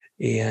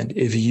And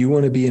if you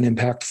want to be an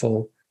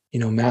impactful,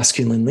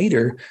 masculine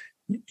leader,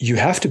 you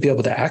have to be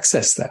able to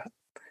access that,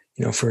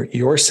 for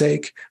your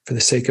sake, for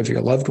the sake of your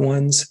loved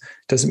ones.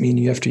 Doesn't mean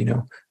you have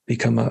to,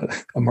 become a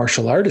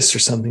martial artist or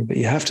something, but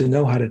you have to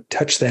know how to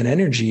touch that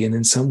energy. And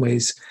in some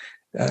ways,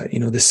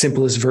 the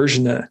simplest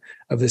version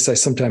of this, I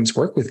sometimes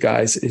work with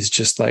guys, is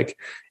just like,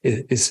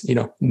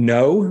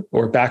 no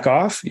or back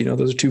off.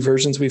 Those are two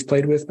versions we've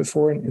played with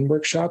before in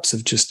workshops,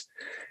 of just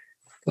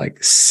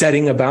like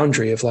setting a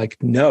boundary of like,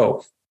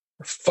 no,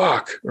 or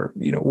fuck, or,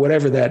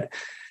 whatever that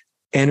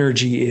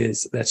energy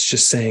is, that's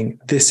just saying,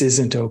 this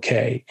isn't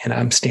okay. And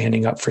I'm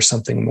standing up for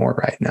something more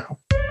right now.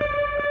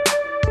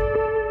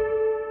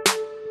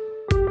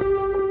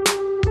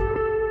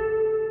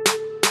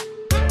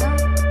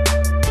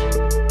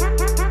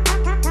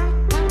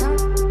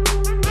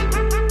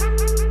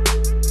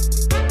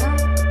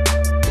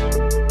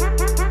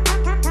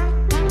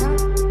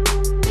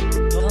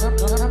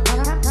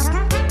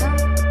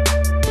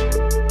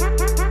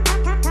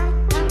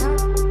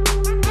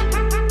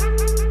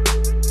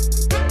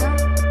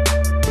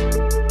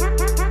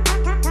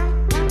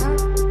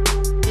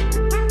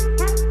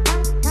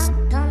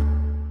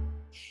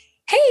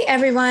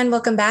 Everyone,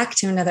 welcome back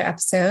to another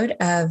episode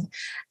of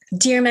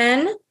Dear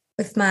Men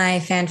with my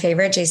fan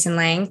favorite, Jason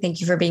Lang.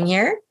 Thank you for being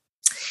here.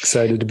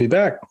 Excited to be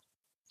back.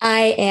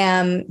 I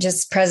am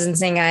just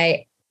presencing.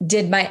 I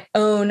did my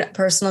own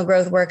personal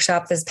growth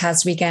workshop this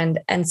past weekend.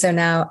 And so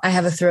now I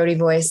have a throaty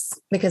voice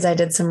because I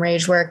did some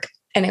rage work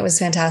and it was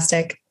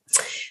fantastic.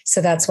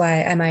 So that's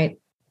why I might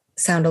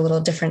sound a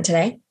little different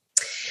today.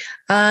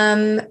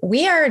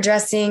 We are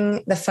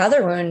addressing the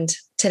father wound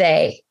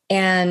today.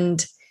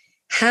 And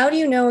how do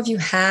you know if you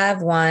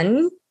have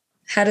one?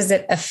 How does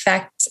it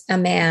affect a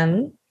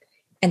man?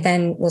 And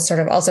then we'll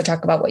sort of also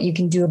talk about what you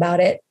can do about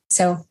it.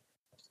 So,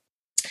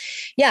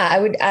 yeah,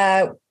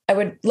 I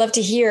would love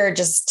to hear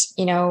just,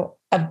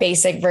 a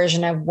basic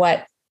version of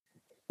what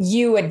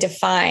you would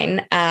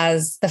define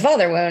as the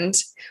father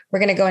wound. We're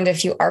going to go into a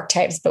few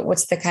archetypes, but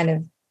what's the kind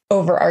of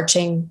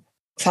overarching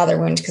father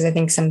wound? Because I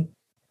think some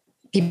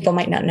people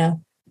might not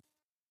know.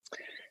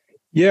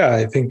 Yeah,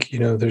 I think,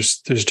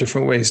 there's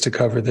different ways to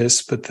cover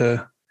this, but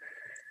the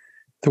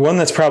one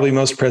that's probably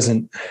most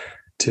present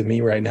to me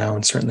right now,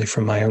 and certainly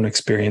from my own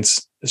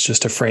experience, is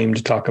just a frame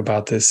to talk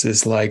about this,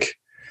 is like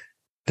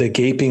the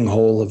gaping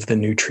hole of the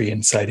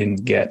nutrients I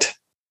didn't get.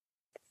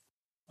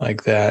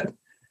 Like that,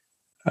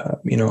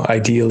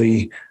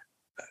 ideally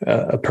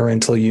a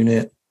parental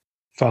unit,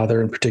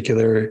 father in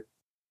particular,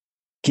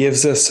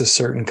 gives us a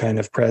certain kind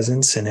of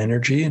presence and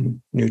energy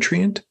and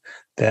nutrient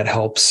that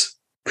helps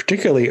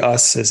particularly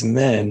us as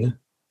men,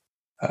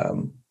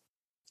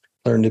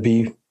 learn to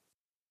be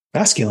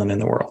masculine in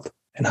the world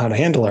and how to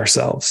handle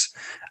ourselves.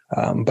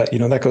 But,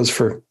 that goes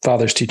for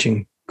fathers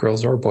teaching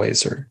girls or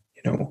boys, or,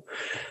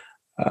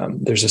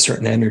 there's a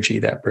certain energy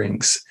that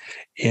brings.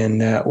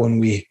 And when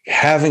we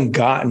haven't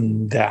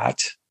gotten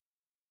that,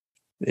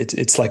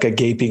 it's like a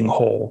gaping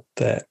hole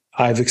that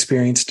I've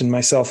experienced in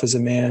myself as a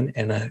man.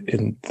 And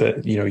in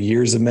the,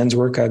 years of men's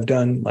work I've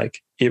done,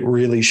 like it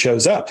really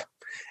shows up.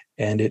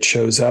 And it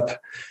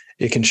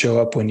can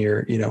show up when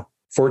you're,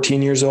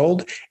 14 years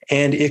old,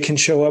 and it can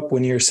show up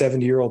when you're a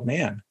 70-year-old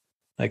man,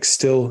 like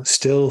still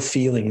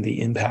feeling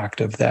the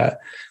impact of that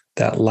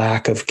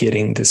lack of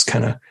getting this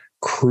kind of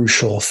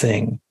crucial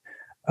thing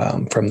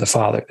from the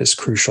father, this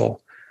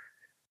crucial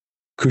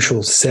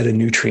set of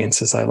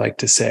nutrients, as I like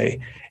to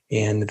say,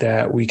 and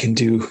that we can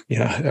do,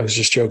 I was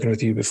just joking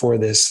with you before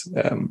this,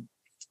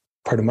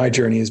 part of my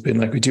journey has been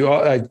like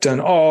I've done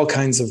all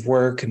kinds of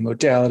work and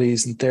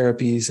modalities and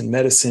therapies and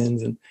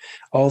medicines and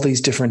all these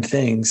different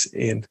things.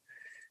 And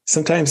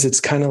sometimes it's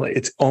kind of like,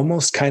 it's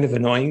almost kind of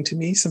annoying to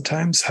me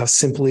sometimes how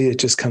simply it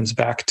just comes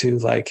back to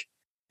like,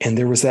 and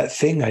there was that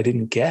thing I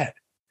didn't get.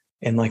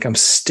 And like, I'm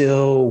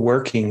still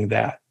working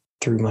that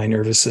through my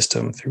nervous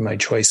system, through my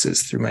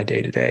choices, through my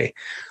day-to-day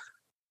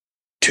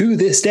to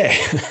this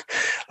day,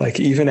 like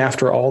even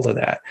after all of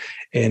that.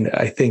 And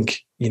I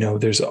think,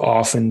 there's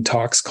often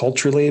talks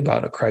culturally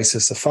about a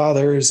crisis of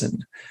fathers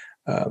and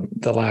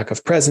the lack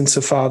of presence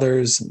of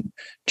fathers and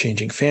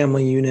changing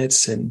family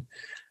units. And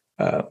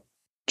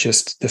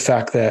just the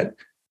fact that,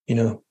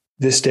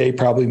 this day,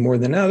 probably more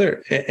than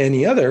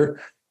any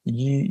other,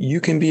 you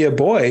can be a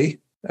boy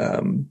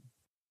and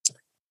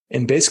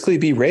basically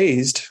be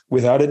raised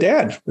without a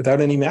dad, without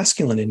any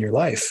masculine in your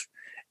life.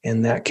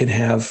 And that can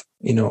have,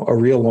 a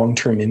real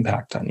long-term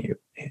impact on you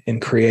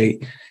and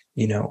create,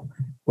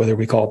 whether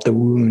we call it the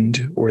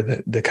wound or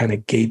the kind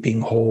of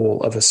gaping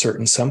hole of a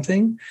certain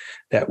something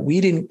that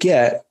we didn't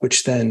get,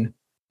 which then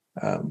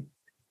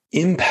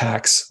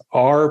impacts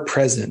our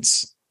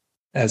presence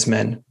as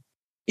men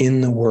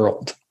in the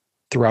world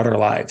throughout our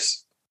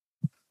lives.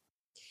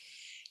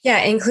 Yeah,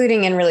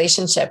 including in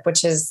relationship,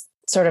 which is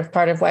sort of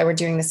part of why we're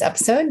doing this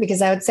episode,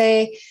 because I would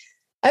say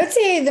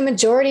the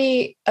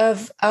majority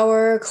of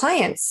our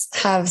clients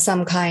have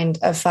some kind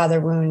of father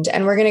wound,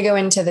 and we're going to go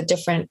into the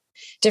different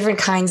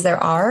kinds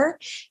there are.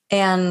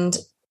 And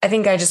I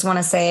think I just want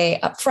to say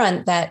up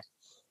front that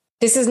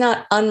this is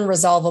not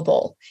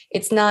unresolvable.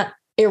 It's not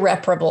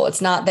irreparable.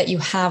 It's not that you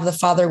have the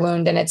father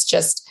wound and it's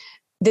just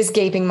this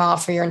gaping maw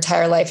for your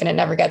entire life and it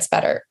never gets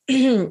better.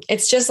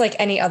 It's just like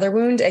any other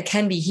wound. It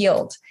can be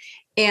healed,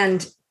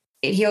 and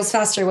it heals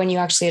faster when you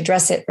actually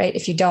address it, right?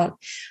 If you don't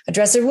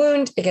address a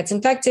wound, it gets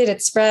infected,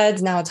 it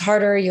spreads. Now it's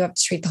harder. You have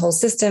to treat the whole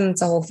system.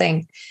 It's a whole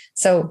thing.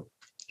 So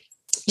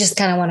just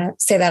kind of want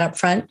to say that up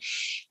front.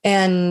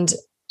 And,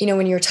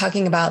 when you're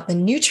talking about the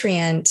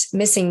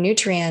missing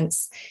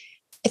nutrients,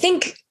 I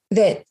think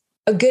that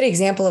a good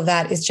example of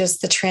that is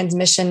just the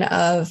transmission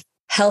of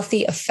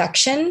healthy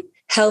affection,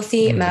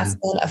 healthy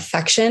masculine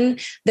affection,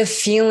 the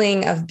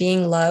feeling of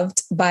being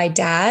loved by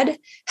dad.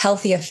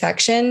 Healthy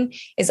affection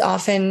is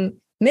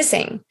often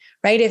missing,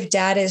 right? If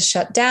dad is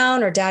shut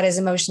down or dad is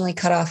emotionally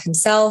cut off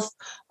himself,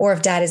 or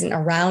if dad isn't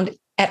around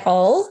at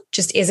all,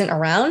 just isn't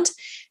around,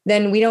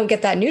 then we don't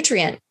get that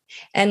nutrient.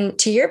 And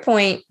to your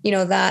point,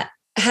 that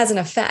has an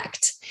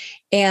effect.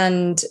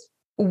 And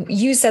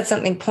you said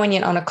something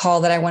poignant on a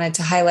call that I wanted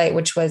to highlight,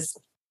 which was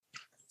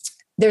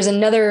there's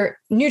another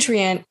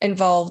nutrient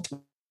involved with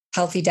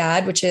healthy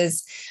dad, which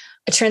is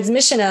a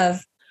transmission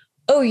of,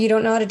 oh, you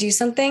don't know how to do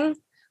something?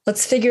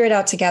 Let's figure it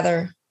out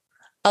together.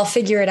 I'll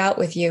figure it out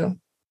with you,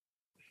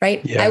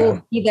 right? Yeah. I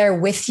will be there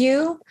with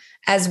you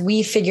as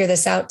we figure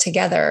this out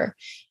together.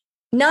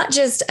 Not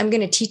just, I'm going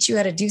to teach you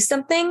how to do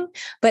something,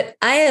 but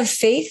I have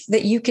faith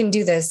that you can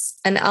do this,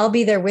 and I'll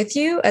be there with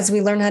you as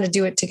we learn how to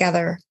do it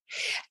together.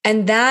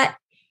 And that,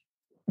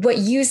 what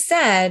you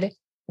said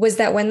was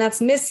that when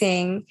that's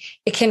missing,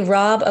 it can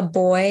rob a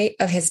boy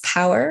of his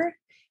power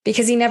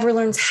because he never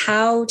learns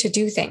how to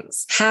do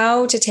things,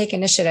 how to take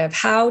initiative,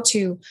 how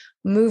to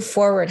move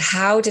forward,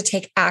 how to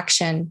take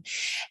action.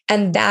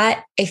 And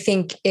that, I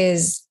think,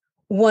 is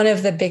one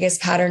of the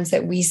biggest patterns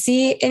that we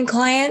see in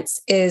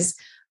clients is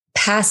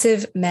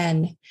passive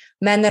men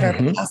that are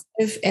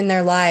passive in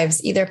their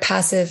lives, either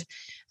passive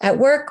at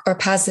work or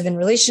passive in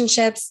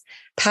relationships,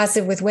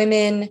 passive with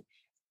women,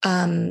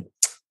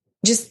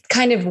 just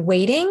kind of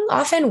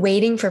often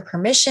waiting for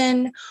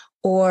permission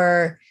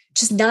or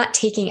just not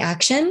taking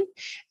action.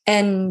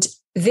 And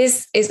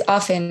this is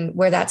often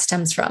where that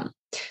stems from.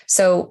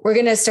 So we're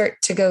going to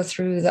start to go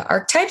through the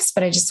archetypes,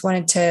 but I just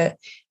wanted to,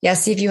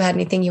 see if you had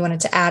anything you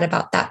wanted to add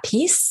about that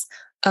piece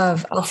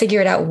of I'll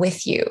figure it out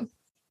with you.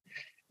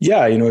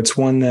 Yeah, it's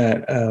one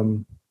that,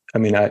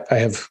 I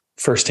have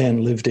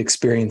firsthand lived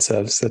experience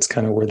of, so that's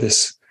kind of where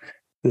this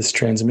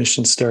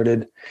transmission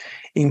started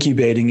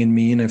incubating in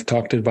me. And I've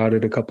talked about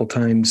it a couple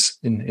times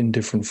in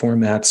different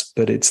formats,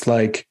 but it's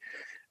like,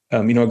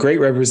 a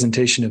great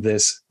representation of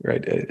this,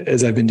 right?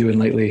 As I've been doing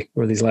lately,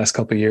 or these last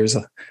couple of years,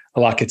 a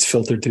lot gets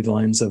filtered through the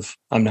lens of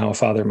I'm now a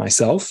father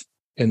myself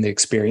and the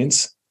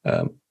experience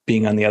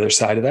being on the other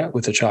side of that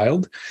with a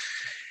child.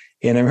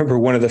 And I remember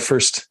one of the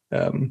first, I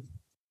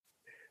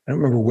don't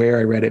remember where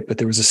I read it, but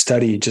there was a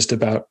study just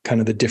about kind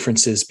of the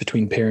differences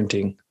between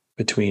parenting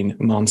between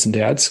moms and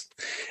dads.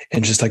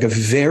 And just like a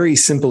very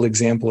simple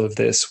example of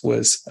this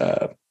was,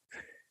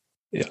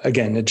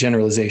 again, a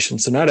generalization.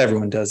 So not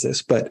everyone does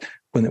this, but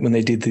when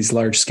they did these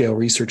large scale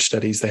research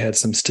studies, they had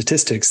some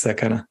statistics that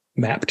kind of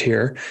mapped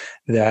here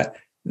that,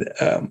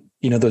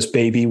 those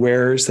baby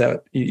wearers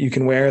that you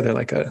can wear,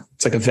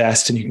 it's like a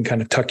vest and you can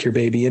kind of tuck your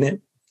baby in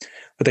it.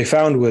 What they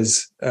found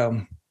was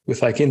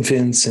with like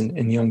infants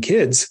and young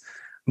kids,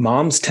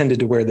 moms tended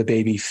to wear the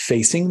baby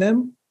facing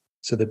them.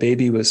 So the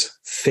baby was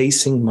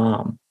facing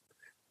mom,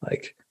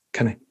 like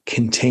kind of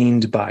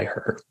contained by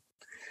her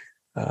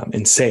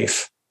and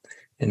safe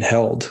and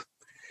held.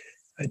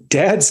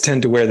 Dads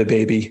tend to wear the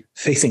baby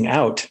facing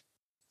out.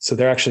 So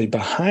they're actually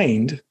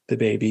behind the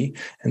baby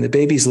and the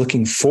baby's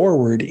looking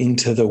forward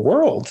into the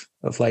world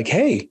of like,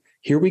 hey,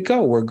 here we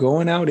go. We're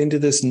going out into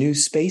this new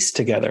space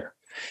together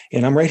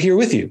and I'm right here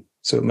with you.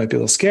 So it might be a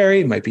little scary.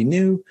 It might be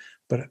new,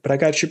 but I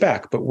got your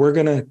back, but we're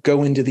going to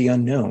go into the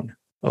unknown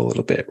a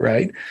little bit.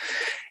 Right.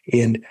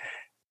 And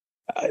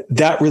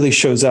that really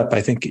shows up,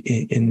 I think,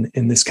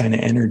 in this kind of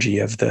energy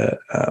of the,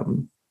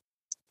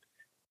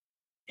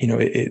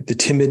 the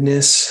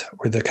timidness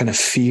or the kind of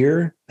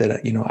fear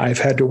that, I've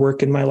had to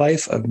work in my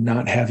life of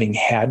not having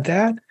had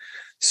that.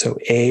 So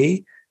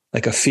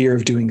like a fear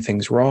of doing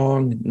things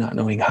wrong, not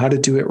knowing how to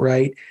do it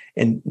right,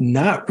 and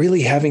not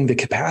really having the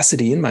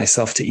capacity in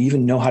myself to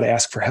even know how to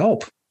ask for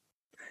help,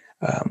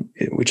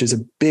 which is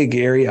a big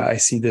area. I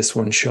see this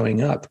one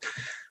showing up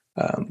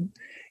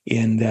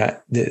in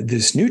that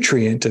this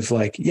nutrient of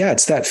like,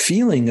 it's that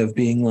feeling of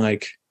being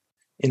like,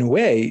 in a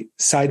way,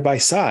 side by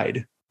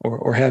side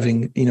or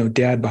having,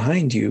 dad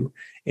behind you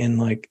and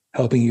like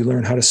helping you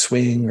learn how to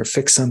swing or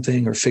fix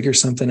something or figure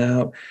something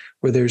out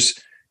where there's,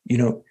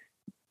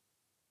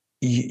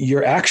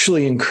 you're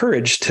actually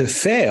encouraged to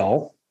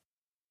fail,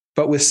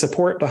 but with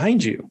support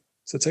behind you.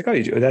 So it's like,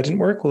 that didn't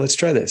work. Well, let's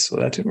try this.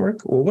 Well, that didn't work.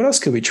 Well, what else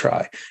could we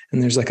try?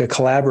 And there's like a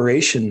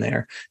collaboration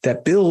there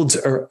that builds,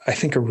 I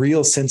think, a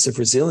real sense of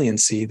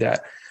resiliency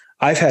that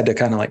I've had to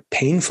kind of like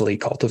painfully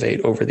cultivate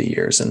over the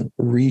years and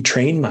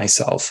retrain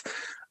myself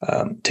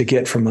to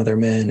get from other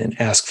men and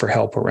ask for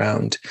help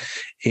around.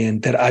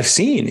 And that I've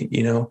seen,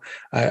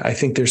 I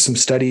think there's some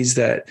studies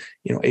that,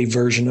 a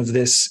version of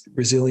this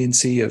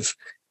resiliency of,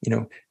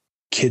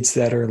 kids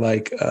that are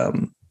like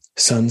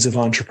sons of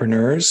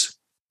entrepreneurs,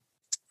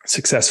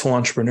 successful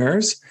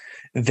entrepreneurs,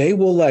 they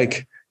will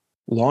like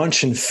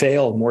launch and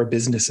fail more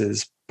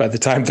businesses by the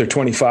time they're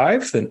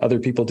 25 than other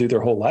people do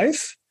their whole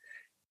life.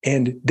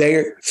 And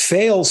they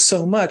fail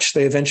so much,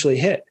 they eventually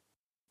hit.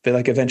 They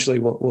like eventually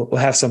will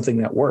have something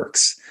that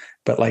works,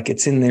 but like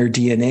it's in their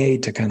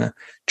DNA to kind of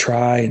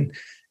try and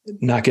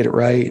not get it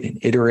right and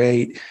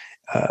iterate.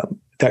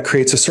 That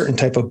creates a certain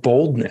type of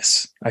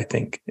boldness, I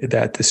think,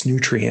 that this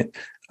nutrient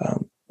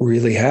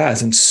really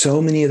has. And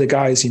so many of the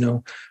guys,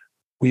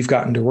 we've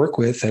gotten to work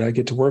with, that I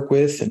get to work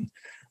with, and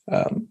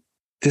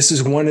this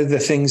is one of the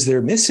things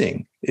they're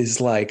missing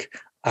is like,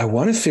 I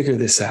want to figure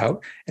this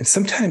out. And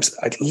sometimes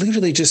I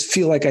literally just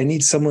feel like I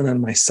need someone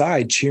on my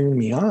side cheering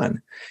me on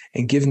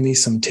and giving me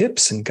some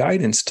tips and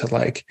guidance to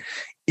like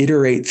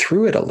iterate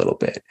through it a little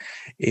bit.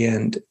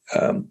 And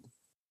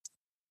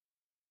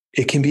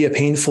it can be a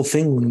painful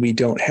thing when we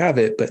don't have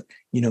it. But,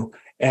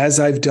 as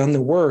I've done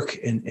the work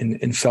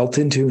and felt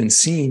into and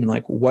seen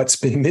like what's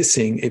been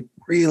missing, it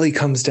really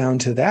comes down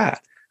to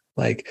that.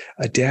 Like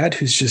a dad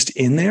who's just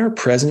in there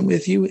present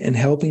with you and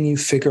helping you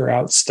figure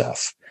out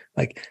stuff,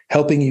 like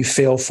helping you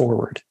fail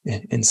forward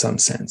in some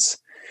sense.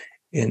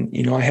 And,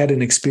 I had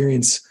an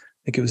experience,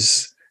 like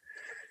it's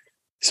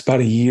about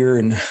a year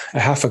and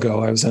a half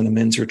ago, I was on a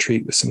men's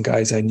retreat with some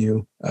guys I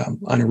knew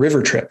on a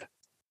river trip.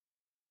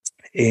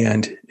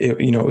 And, it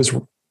was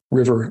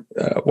river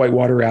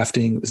whitewater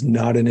rafting. It was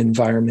not an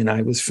environment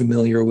I was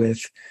familiar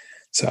with.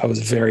 So I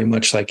was very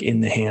much like in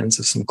the hands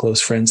of some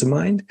close friends of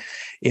mine.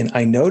 And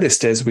I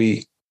noticed as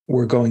we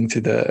were going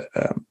through the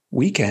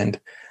weekend,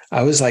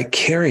 I was like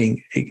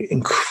carrying an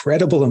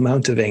incredible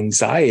amount of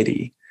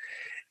anxiety.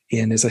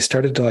 And as I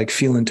started to like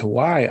feel into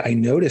why, I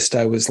noticed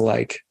I was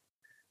like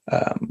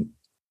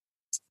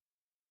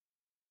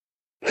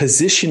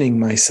positioning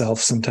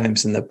myself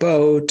sometimes in the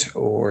boat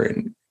or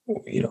in,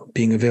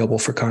 being available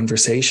for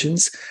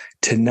conversations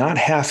to not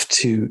have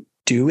to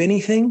do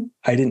anything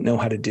I didn't know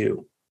how to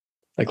do.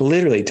 Like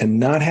literally to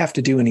not have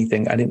to do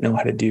anything I didn't know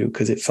how to do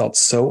because it felt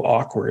so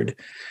awkward.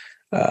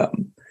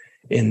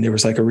 And there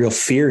was like a real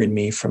fear in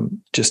me from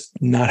just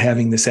not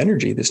having this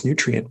energy, this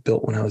nutrient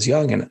built when I was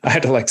young. And I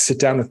had to like sit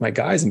down with my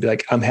guys and be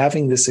like, I'm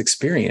having this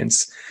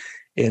experience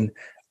and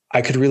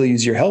I could really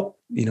use your help,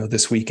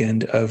 this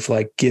weekend of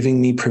like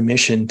giving me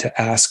permission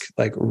to ask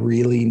like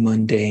really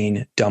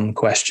mundane, dumb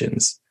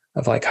questions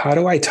of like, how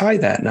do I tie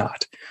that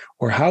knot?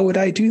 Or how would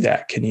I do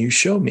that? Can you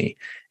show me?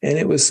 And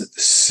it was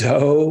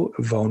so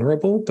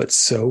vulnerable, but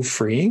so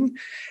freeing.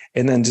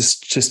 And then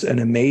just an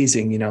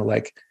amazing,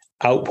 like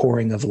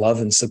outpouring of love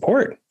and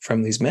support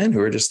from these men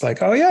who are just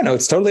like, oh yeah, no,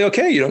 it's totally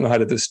okay. You don't know how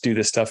to do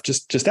this stuff.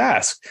 Just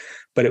ask.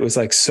 But it was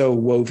like so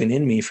woven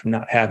in me from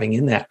not having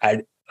in that.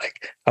 I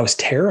was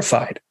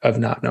terrified of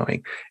not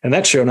knowing. And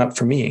that's shown up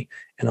for me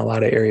in a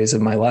lot of areas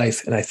of my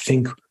life. And I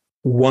think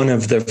one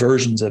of the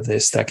versions of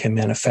this that can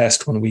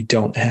manifest when we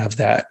don't have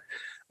that,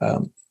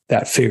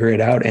 that figure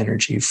it out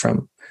energy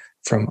from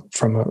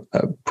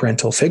a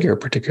parental figure,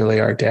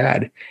 particularly our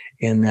dad,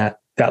 and that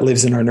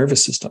lives in our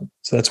nervous system.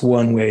 So that's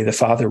one way the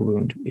father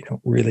wound,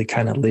 really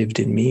kind of lived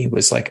in me,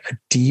 was like a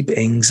deep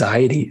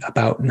anxiety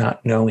about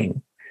not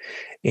knowing,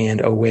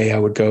 and a way I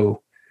would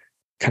go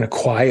kind of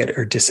quiet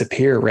or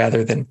disappear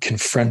rather than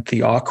confront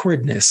the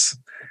awkwardness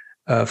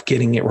of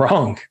getting it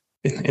wrong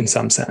in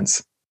some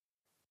sense.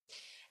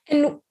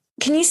 And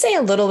can you say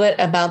a little bit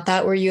about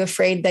that? Were you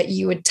afraid that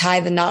you would tie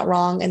the knot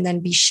wrong and then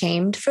be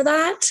shamed for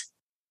that?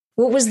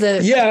 What was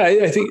the... Yeah,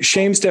 I think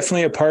shame's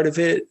definitely a part of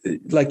it.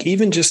 Like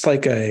even just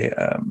like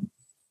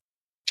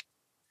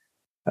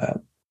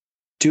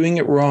doing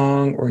it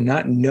wrong or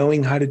not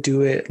knowing how to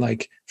do it.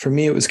 Like for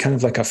me, it was kind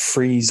of like a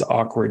freeze,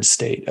 awkward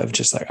state of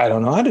just like, I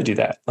don't know how to do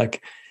that.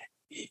 Like,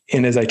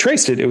 and as I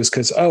traced it, it was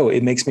because,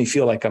 it makes me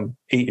feel like I'm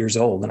 8 years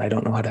old and I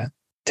don't know how to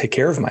take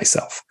care of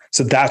myself.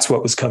 So that's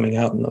what was coming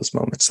out in those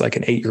moments, like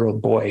an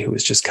 8-year-old boy who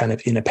was just kind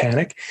of in a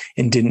panic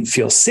and didn't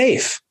feel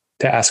safe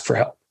to ask for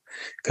help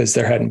because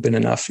there hadn't been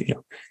enough,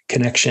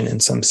 connection in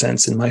some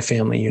sense in my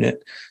family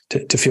unit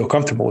to feel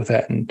comfortable with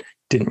that, and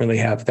didn't really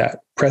have that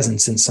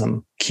presence in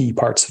some key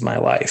parts of my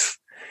life.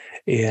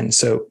 And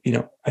so,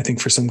 I think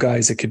for some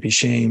guys, it could be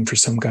shame. For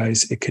some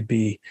guys, it could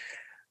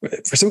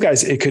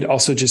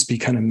also just be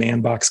kind of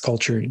man box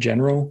culture in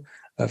general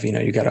of,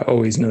 you got to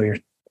always know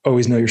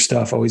your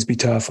stuff, always be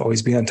tough,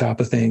 always be on top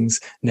of things,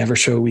 never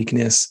show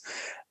weakness.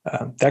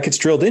 That gets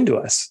drilled into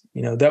us.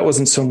 That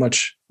wasn't so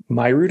much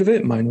my root of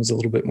it. Mine was a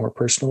little bit more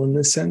personal in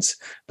this sense.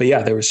 But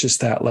yeah, there was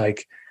just that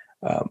like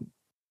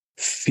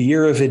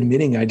fear of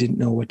admitting I didn't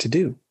know what to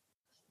do.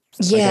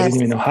 Like I didn't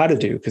even know how to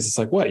do, because it's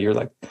like, what, you're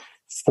like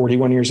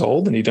 41 years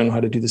old and you don't know how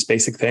to do this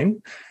basic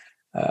thing,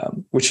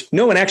 which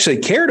no one actually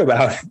cared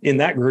about in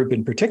that group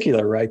in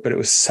particular, right? But it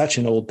was such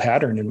an old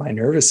pattern in my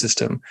nervous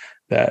system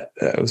that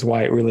was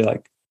why it really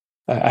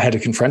I had to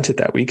confront it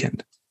that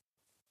weekend.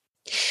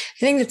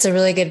 think that's a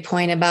really good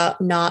point about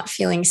not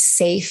feeling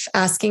safe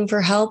asking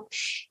for help,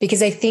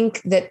 because I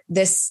think that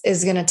this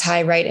is going to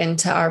tie right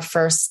into our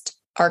first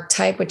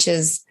archetype, which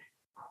is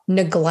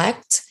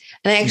neglect.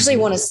 And I actually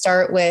want to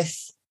start with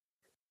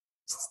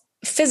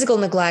physical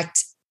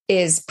neglect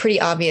is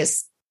pretty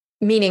obvious,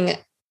 meaning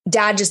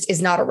dad just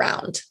is not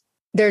around.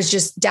 Dad's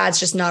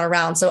just not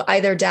around. So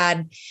either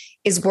dad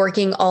is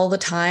working all the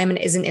time and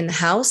isn't in the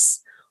house,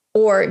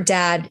 or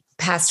dad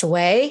passed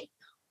away,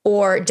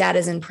 or dad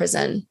is in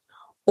prison,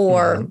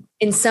 or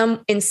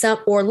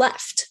or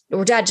left,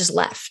 or dad just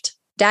left.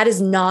 Dad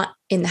is not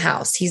in the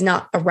house. He's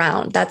not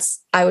around.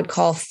 That's, I would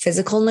call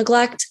physical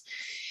neglect.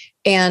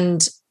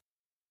 And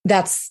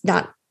that's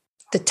not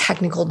the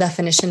technical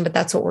definition, but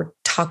that's what we're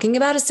talking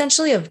about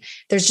essentially, of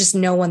there's just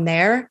no one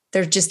there.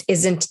 There just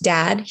isn't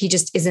dad. He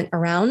just isn't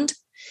around.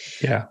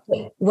 Yeah.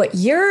 What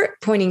you're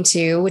pointing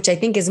to, which I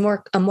think is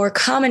a more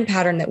common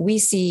pattern that we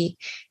see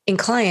in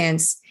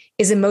clients,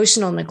 is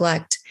emotional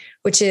neglect,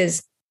 which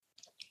is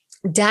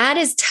dad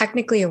is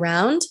technically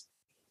around,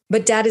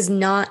 but dad is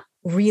not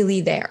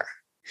really there.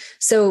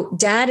 So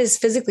dad is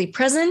physically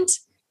present,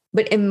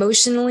 but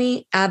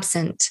emotionally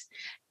absent.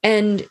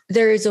 And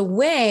there is a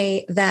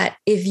way that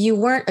if you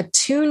weren't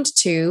attuned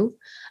to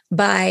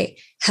by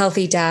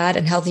healthy dad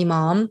and healthy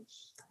mom,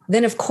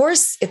 then of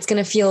course it's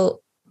going to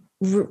feel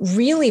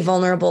really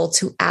vulnerable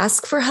to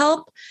ask for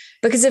help.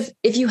 Because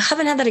if you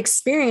haven't had that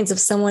experience of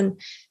someone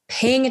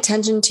paying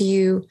attention to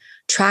you,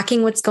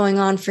 tracking what's going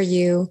on for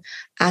you,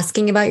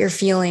 asking about your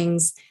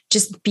feelings,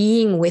 just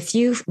being with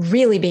you,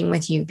 really being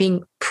with you,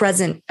 being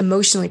present,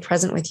 emotionally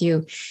present with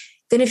you,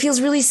 then it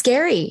feels really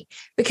scary,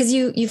 because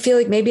you feel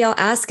like maybe I'll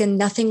ask and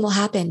nothing will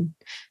happen.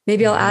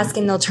 Maybe I'll ask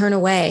and they'll turn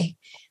away.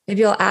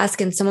 Maybe I'll ask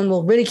and someone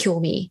will ridicule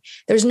me.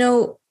 There's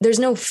no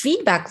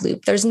feedback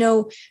loop. There's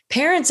no,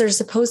 parents are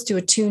supposed to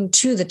attune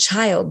to the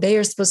child. They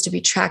are supposed to be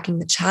tracking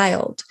the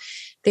child.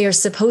 They are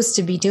supposed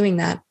to be doing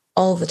that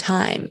all the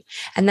time.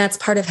 And that's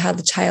part of how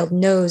the child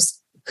knows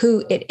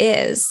who it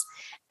is.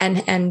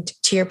 And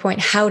to your point,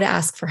 how to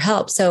ask for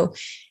help. So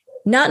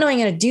not knowing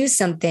how to do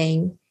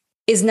something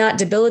is not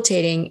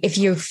debilitating if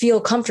you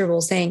feel comfortable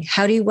saying,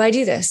 why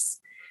do this?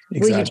 Exactly.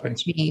 Will you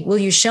teach me? Will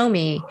you show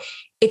me?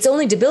 It's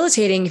only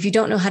debilitating if you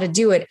don't know how to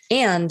do it.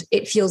 And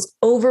it feels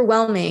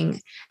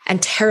overwhelming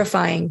and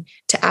terrifying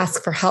to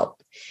ask for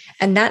help.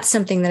 And that's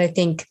something that I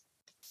think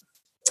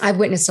I've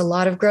witnessed a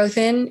lot of growth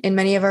in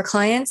many of our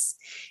clients,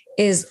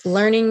 is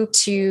learning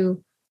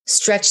to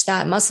stretch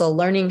that muscle,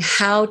 learning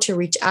how to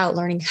reach out,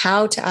 learning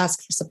how to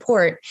ask for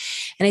support.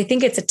 And I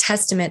think it's a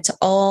testament to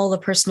all the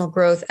personal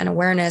growth and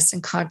awareness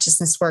and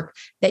consciousness work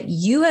that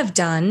you have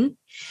done,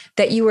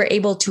 that you were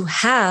able to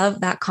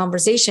have that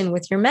conversation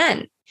with your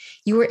men.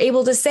 You were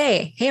able to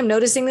say, hey, I'm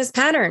noticing this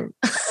pattern.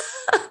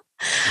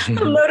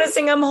 I'm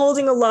noticing I'm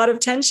holding a lot of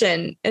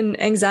tension and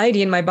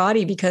anxiety in my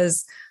body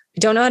because I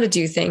don't know how to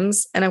do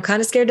things. And I'm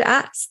kind of scared to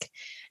ask.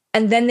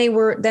 And then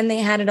they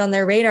had it on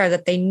their radar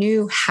that they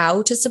knew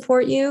how to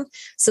support you.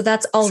 So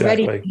that's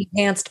already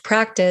enhanced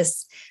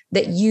practice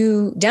that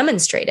you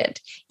demonstrated,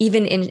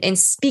 even in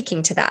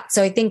speaking to that.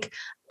 So I think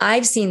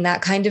I've seen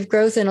that kind of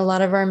growth in a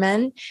lot of our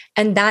men.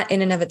 And that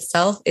in and of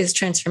itself is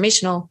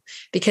transformational,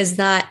 because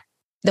the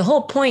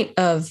whole point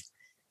of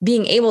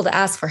being able to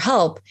ask for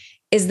help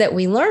is that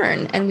we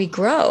learn and we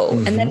grow,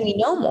 and then we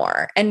know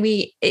more, and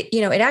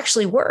it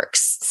actually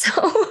works.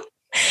 So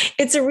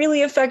it's a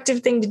really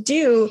effective thing to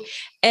do.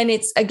 And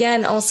it's,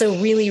 again, also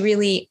really,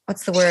 really,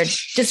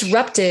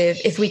 disruptive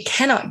if we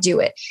cannot do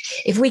it.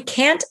 If we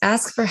can't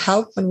ask for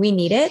help when we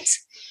need it,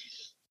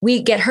 we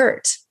get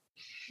hurt.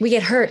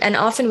 And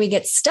often we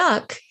get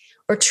stuck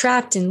or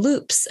trapped in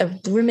loops of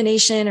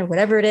rumination or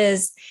whatever it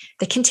is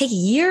that can take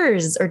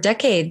years or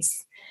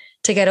decades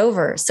to get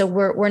over. So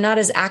we're not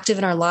as active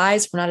in our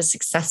lives. We're not as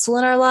successful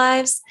in our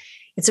lives.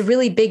 It's a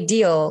really big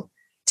deal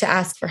to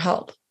ask for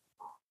help.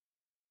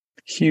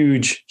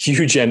 Huge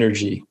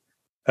energy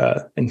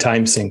and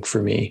time sink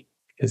for me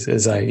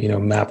as I,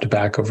 mapped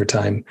back over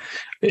time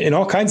in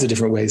all kinds of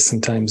different ways.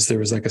 Sometimes there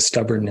was like a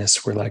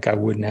stubbornness where I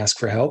wouldn't ask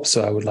for help.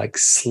 So I would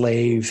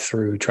slave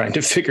through trying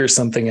to figure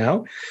something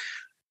out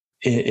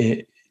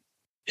in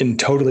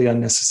totally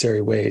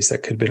unnecessary ways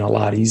that could have been a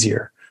lot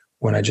easier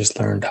when I just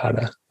learned how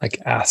to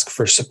ask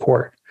for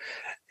support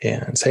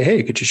and say,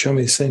 hey, could you show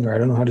me this thing? Or I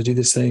don't know how to do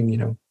this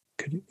thing.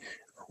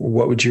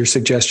 What would your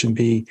suggestion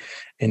be?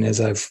 And as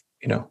I've,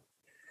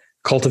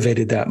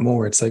 cultivated that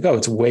more, it's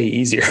it's way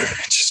easier.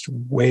 It's just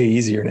way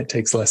easier, and it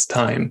takes less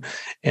time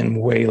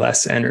and way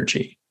less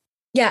energy.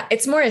 Yeah,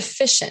 it's more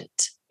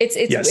efficient.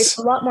 It's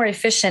a lot more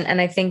efficient. And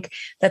I think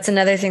that's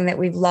another thing that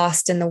we've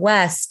lost in the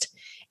West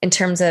in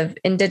terms of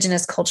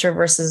indigenous culture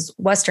versus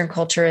Western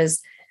culture is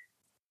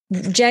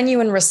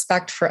genuine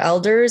respect for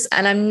elders.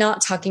 And I'm not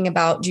talking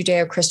about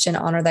Judeo-Christian,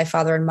 honor thy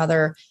father and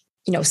mother,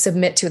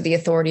 submit to the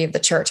authority of the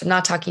church. I'm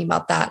not talking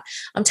about that.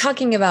 I'm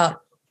talking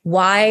about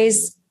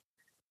wise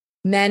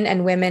men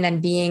and women and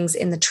beings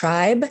in the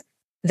tribe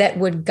that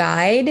would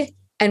guide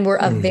and were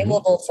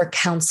available for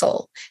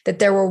counsel, that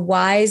there were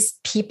wise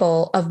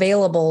people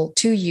available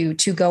to you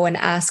to go and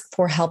ask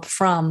for help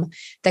from,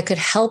 that could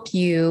help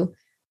you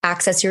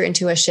access your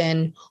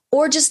intuition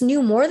or just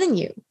knew more than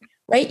you,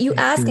 right? You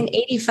ask an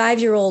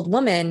 85-year-old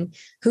woman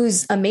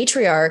who's a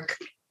matriarch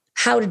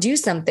how to do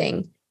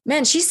something,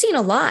 man, she's seen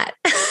a lot.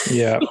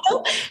 Yeah.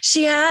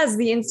 She has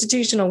the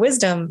institutional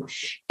wisdom.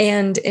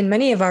 And in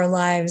many of our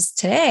lives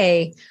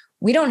today,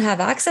 we don't have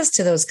access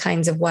to those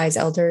kinds of wise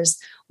elders.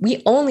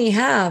 We only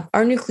have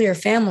our nuclear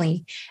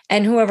family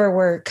and whoever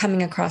we're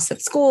coming across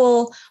at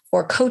school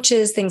or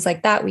coaches, things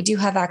like that. We do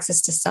have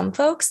access to some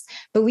folks,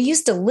 but we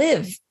used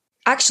to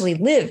actually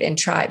live in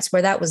tribes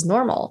where that was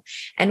normal.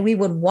 And we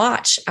would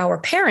watch our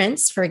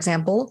parents, for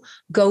example,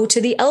 go to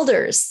the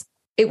elders.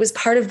 It was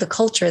part of the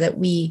culture that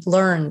we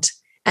learned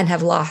and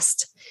have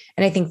lost.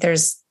 And I think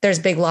there's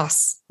big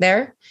loss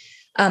there.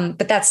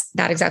 But that's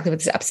not exactly what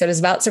this episode is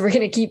about. So we're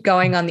going to keep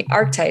going on the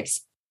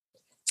archetypes.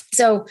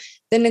 So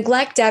the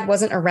neglect, dad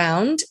wasn't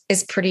around,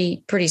 is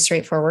pretty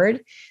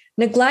straightforward.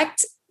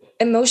 Neglect,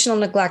 emotional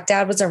neglect,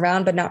 dad was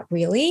around, but not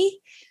really.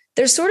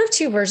 There's sort of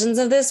two versions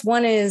of this.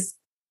 One is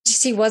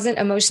just he wasn't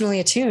emotionally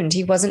attuned.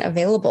 He wasn't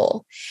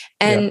available.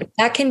 And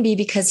that can be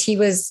because he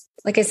was,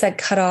 like I said,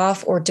 cut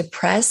off or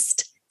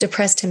depressed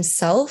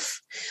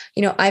himself.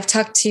 You know, I've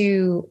talked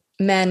to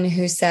men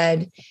who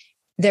said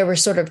there were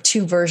sort of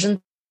two versions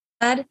of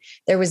dad.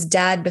 There was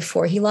dad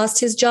before he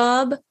lost his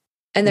job,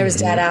 and there was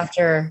dad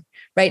after,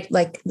 right?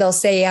 Like they'll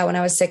say, yeah, when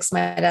I was 6,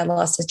 my dad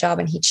lost his job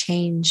and he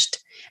changed,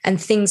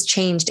 and things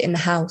changed in the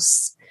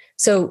house.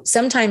 So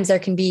sometimes there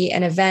can be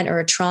an event or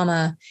a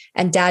trauma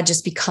and dad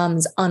just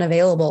becomes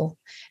unavailable,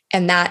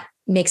 and that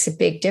makes a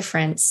big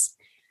difference.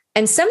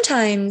 And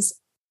sometimes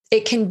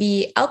it can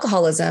be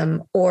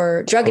alcoholism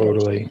or drug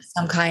addiction,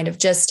 some kind of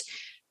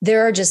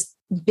there are just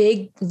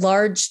big,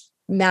 large,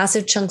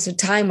 massive chunks of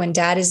time when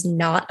dad is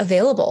not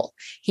available.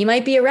 He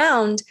might be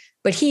around,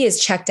 but he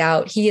is checked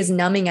out. He is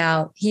numbing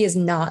out. He is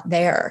not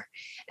there.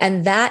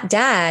 And that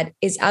dad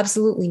is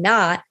absolutely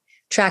not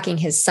tracking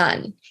his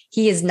son.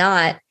 He is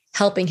not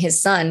helping his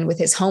son with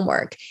his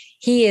homework.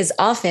 He is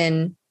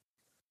often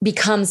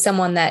become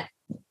someone that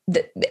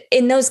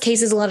in those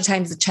cases, a lot of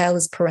times the child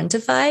is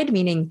parentified,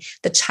 meaning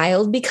the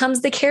child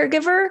becomes the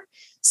caregiver.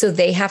 So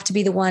they have to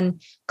be the one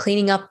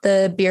cleaning up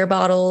the beer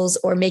bottles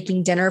or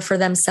making dinner for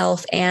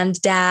themselves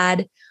and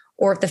dad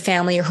or the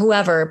family or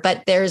whoever.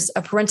 But there's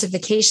a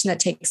parentification that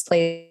takes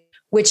place,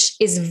 which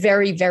is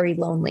very, very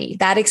lonely.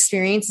 That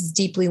experience is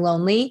deeply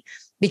lonely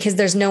because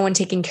there's no one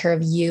taking care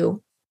of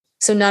you.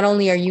 So not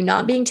only are you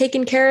not being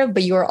taken care of,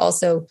 but you are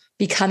also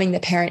becoming the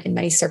parent in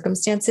many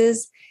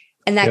circumstances.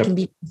 And that can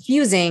be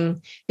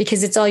confusing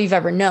because it's all you've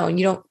ever known.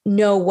 You don't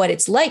know what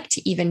it's like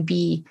to even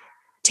be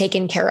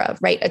taken care of,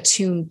 right?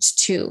 Attuned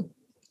to.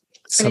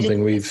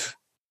 Something we've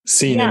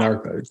seen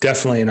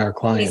definitely in our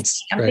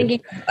clients.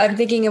 I'm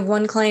thinking of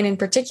one client in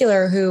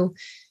particular who,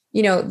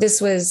 you know,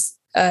 this was,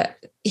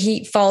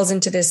 he falls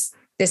into this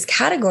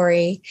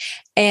category,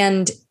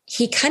 and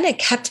he kind of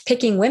kept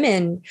picking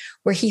women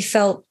where he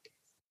felt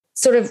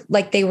sort of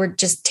like they were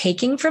just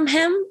taking from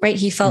him, right?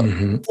 He felt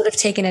sort of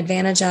taken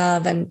advantage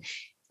of, and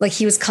like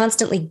he was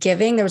constantly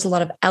giving. There was a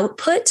lot of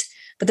output,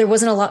 but there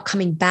wasn't a lot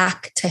coming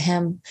back to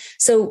him.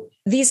 So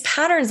these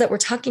patterns that we're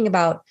talking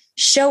about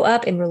show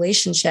up in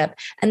relationship.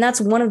 And that's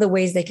one of the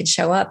ways they could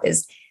show up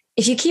is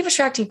if you keep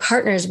attracting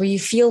partners where you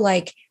feel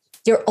like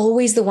you're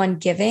always the one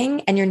giving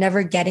and you're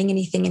never getting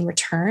anything in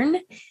return,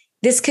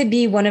 this could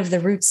be one of the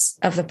roots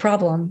of the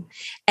problem.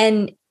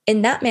 And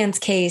in that man's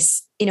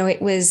case, you know,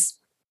 it was,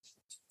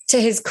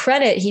 to his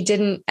credit, he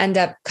didn't end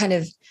up kind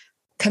of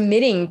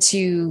committing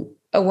to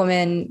a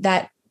woman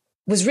that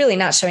was really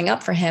not showing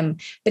up for him,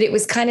 but it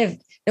was kind of,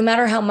 no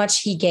matter how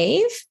much he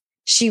gave,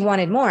 she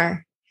wanted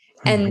more.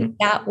 And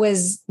that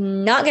was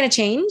not going to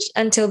change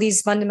until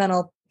these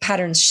fundamental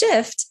patterns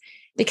shift,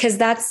 because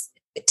that's,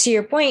 to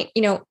your point,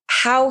 you know,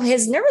 how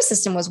his nervous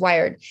system was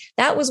wired.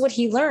 That was what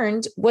he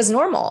learned was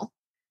normal.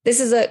 This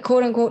is a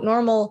quote unquote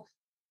normal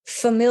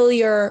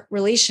familiar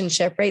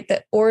relationship, right?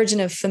 The origin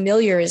of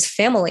familiar is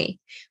family.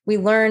 We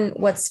learn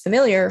what's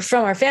familiar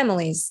from our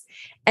families.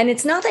 And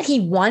it's not that he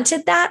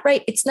wanted that,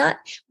 right? It's not,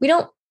 we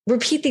don't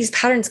repeat these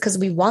patterns because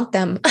we want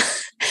them.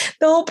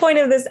 The whole point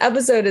of this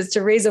episode is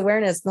to raise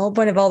awareness. The whole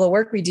point of all the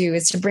work we do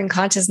is to bring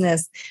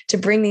consciousness, to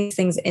bring these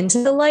things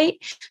into the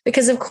light,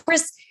 because of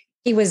course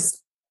he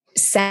was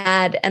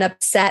sad and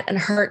upset and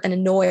hurt and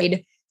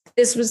annoyed.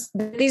 These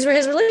were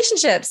his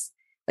relationships.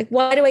 Like,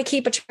 why do I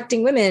keep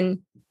attracting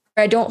women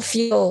where I don't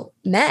feel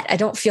met? I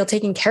don't feel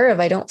taken care of.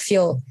 I don't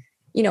feel,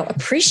 you know,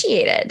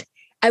 appreciated.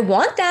 I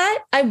want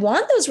that. I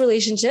want those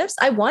relationships.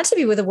 I want to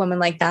be with a woman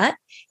like that.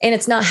 And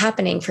it's not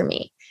happening for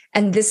me.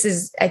 And this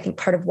is, I think,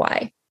 part of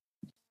why.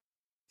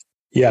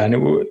 Yeah. And,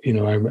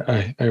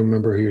 I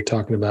remember who you're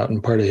talking about.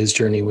 And part of his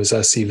journey was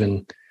us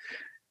even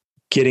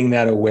getting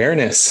that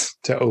awareness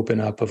to open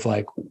up of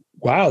like,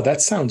 wow,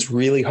 that sounds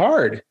really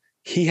hard.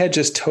 He had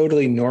just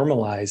totally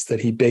normalized that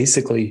he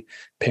basically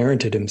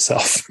parented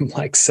himself from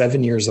like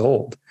 7 years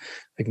old,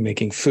 like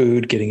making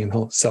food, getting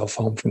himself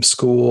home from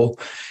school.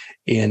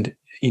 And,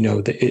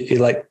 it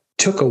like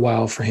took a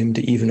while for him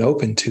to even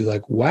open to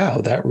like, wow,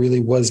 that really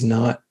was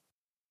not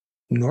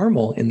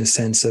normal, in the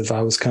sense of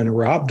I was kind of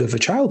robbed of a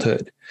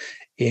childhood,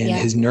 and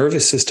his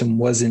nervous system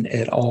wasn't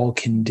at all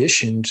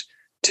conditioned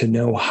to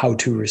know how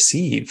to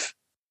receive.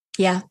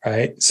 Yeah.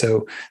 Right.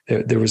 So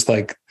there was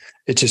like,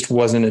 it just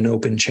wasn't an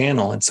open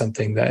channel, and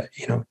something that,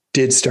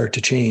 did start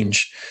to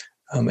change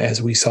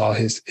as we saw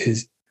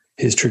his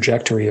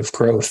trajectory of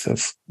growth,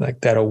 of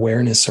like that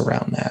awareness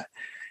around that.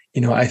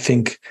 I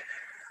think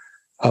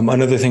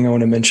another thing I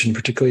want to mention,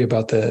 particularly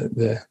about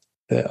the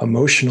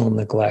emotional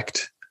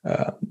neglect,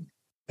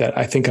 that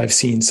I think I've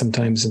seen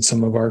sometimes in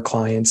some of our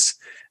clients,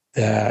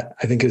 that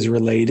I think is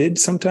related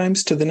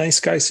sometimes to the nice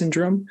guy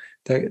syndrome,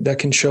 that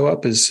can show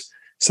up as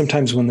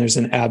sometimes when there's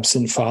an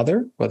absent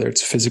father, whether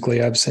it's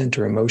physically absent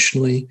or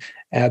emotionally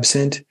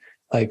absent.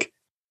 Like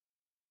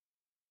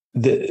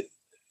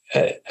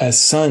as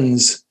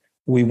sons,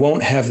 we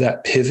won't have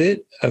that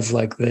pivot of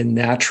like the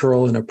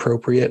natural and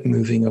appropriate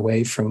moving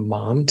away from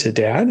mom to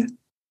dad.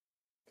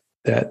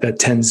 That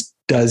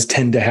does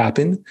tend to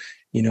happen,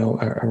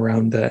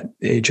 around that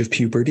age of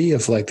puberty,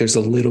 of like, there's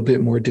a little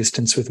bit more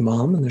distance with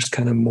mom and there's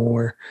kind of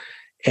more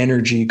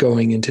energy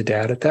going into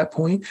dad at that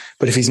point.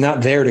 But if he's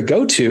not there to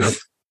go to,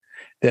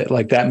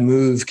 that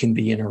move can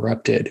be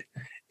interrupted,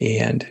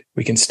 and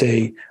we can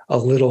stay a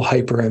little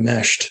hyper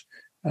enmeshed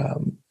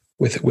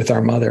with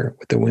our mother,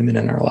 with the women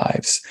in our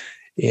lives.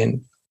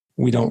 And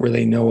we don't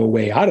really know a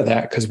way out of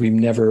that, because we've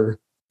never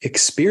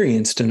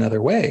experienced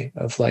another way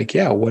of like,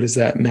 what does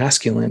that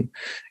masculine,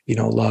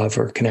 love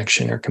or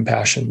connection or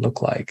compassion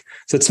look like?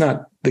 So it's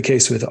not the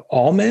case with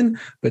all men,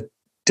 but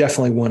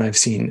definitely one I've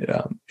seen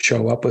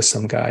show up with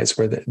some guys,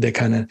 where they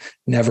kind of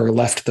never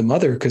left the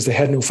mother because they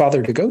had no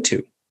father to go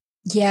to.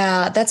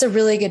 Yeah, that's a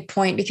really good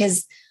point,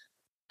 because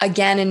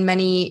again, in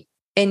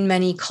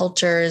many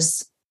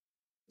cultures,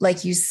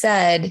 like you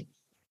said,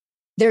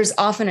 there's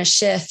often a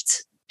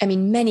shift. I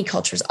mean, many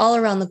cultures all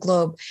around the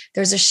globe,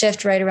 there's a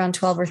shift right around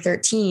 12 or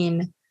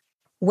 13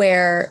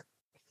 where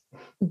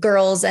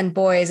girls and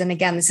boys, and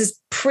again, this is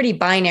pretty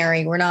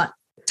binary. We're not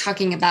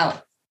talking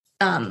about,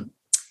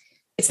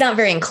 it's not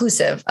very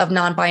inclusive of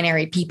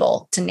non-binary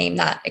people, to name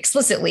that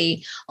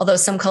explicitly, although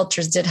some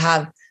cultures did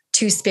have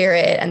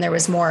two-spirit and there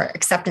was more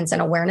acceptance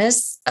and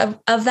awareness of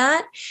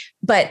that.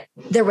 But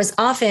there was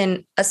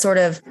often a sort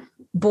of,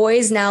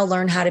 boys now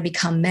learn how to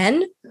become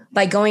men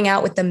by going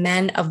out with the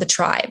men of the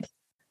tribe.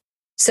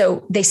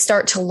 So they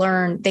start to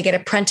learn, they get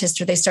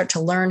apprenticed, or they start to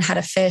learn how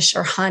to fish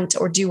or hunt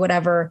or do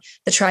whatever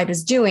the tribe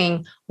is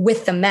doing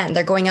with the men.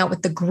 They're going out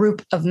with the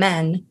group of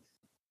men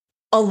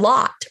a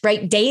lot,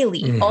 right?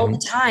 Daily, all the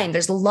time.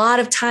 There's a lot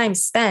of time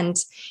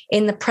spent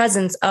in the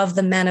presence of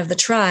the men of the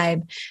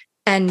tribe.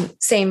 And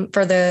same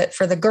for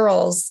the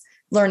girls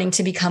learning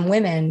to become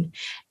women.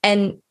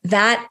 And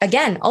that,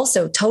 again,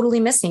 also totally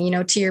missing,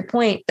 to your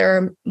point,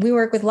 we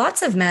work with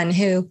lots of men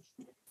who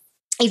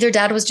either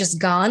dad was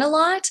just gone a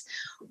lot,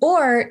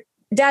 or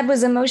dad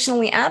was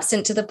emotionally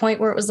absent to the point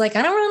where it was like,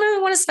 I don't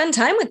really want to spend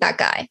time with that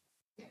guy.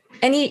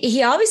 And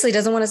he obviously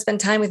doesn't want to spend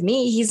time with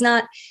me. He's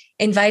not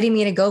inviting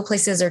me to go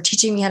places or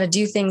teaching me how to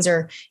do things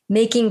or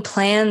making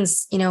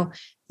plans,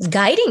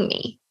 guiding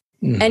me.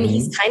 And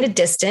he's kind of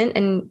distant,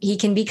 and he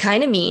can be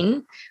kind of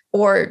mean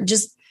or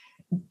just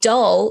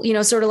dull,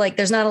 sort of like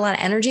there's not a lot of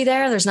energy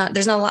there. There's not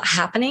a lot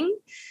happening.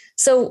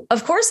 So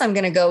of course I'm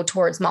going to go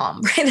towards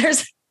mom, right?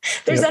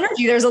 There's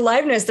energy, there's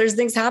aliveness, there's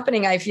things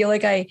happening. I feel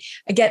like I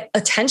get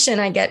attention,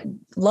 I get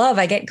love,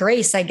 I get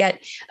grace, I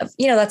get,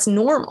 that's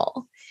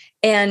normal.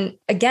 And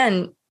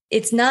again,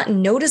 it's not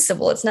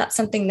noticeable. It's not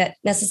something that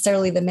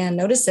necessarily the man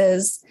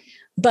notices,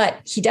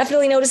 but he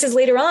definitely notices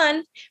later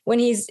on when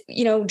he's,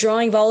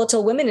 drawing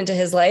volatile women into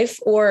his life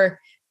or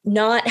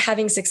not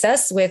having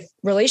success with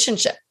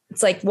relationship.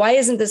 It's like, why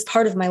isn't this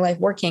part of my life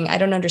working? I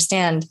don't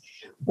understand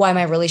why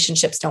my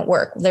relationships don't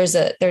work. There's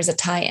a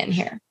tie-in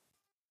here.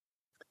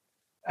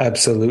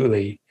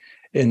 Absolutely.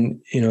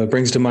 And, it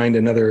brings to mind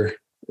another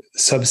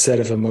subset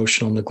of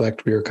emotional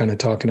neglect we were kind of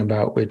talking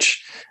about,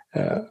 which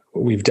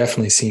we've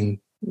definitely seen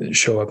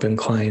show up in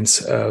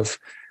clients of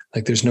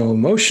like, there's no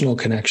emotional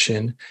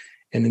connection.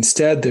 And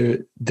instead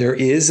there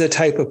is a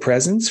type of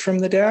presence from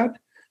the dad,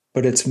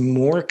 but it's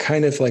more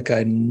kind of like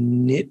a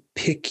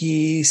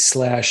nitpicky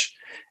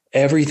 /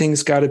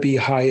 everything's got to be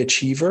high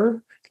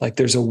achiever. Like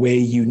there's a way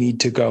you need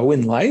to go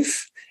in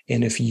life.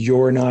 And if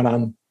you're not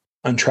on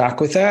track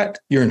with that,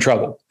 you're in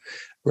trouble.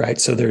 Right.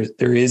 So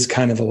there is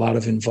kind of a lot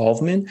of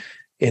involvement.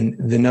 And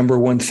the number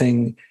one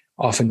thing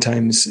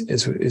oftentimes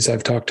is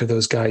I've talked to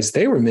those guys,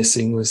 they were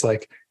missing was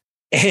like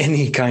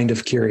any kind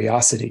of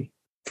curiosity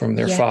from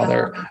their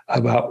father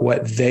about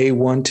what they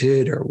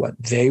wanted or what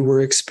they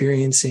were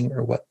experiencing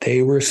or what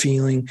they were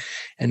feeling.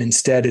 And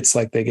instead it's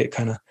like they get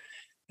kind of,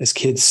 as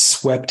kids,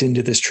 swept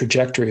into this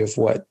trajectory of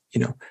what,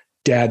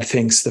 dad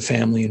thinks the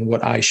family and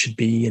what I should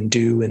be and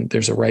do, and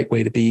there's a right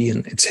way to be,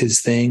 and it's his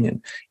thing.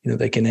 And,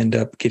 they can end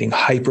up getting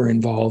hyper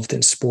involved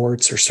in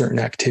sports or certain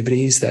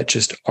activities that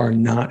just are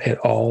not at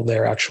all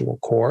their actual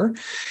core,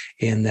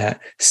 and that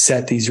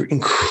set these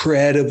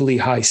incredibly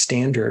high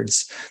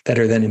standards that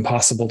are then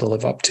impossible to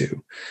live up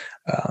to.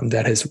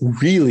 That has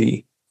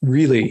really,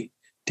 really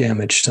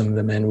damaged some of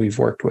the men we've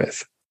worked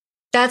with.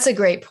 That's a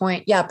great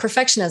point. Yeah.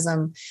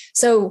 Perfectionism.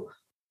 So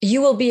you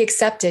will be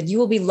accepted, you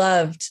will be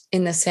loved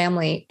in this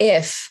family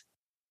if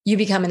you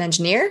become an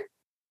engineer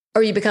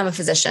or you become a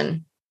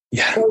physician.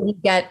 Yeah. Or you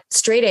get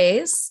straight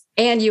A's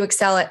and you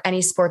excel at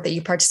any sport that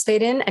you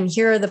participate in. And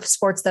here are the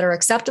sports that are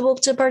acceptable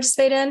to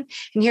participate in.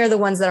 And here are the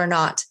ones that are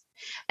not.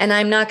 And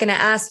I'm not going to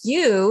ask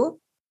you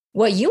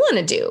what you want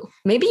to do.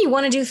 Maybe you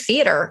want to do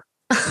theater.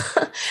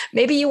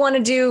 Maybe you want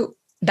to do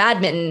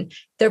badminton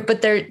there,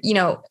 but there,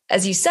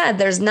 as you said,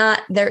 there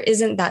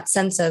isn't that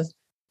sense of,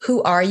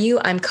 who are you?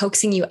 I'm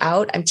coaxing you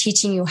out. I'm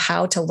teaching you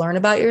how to learn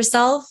about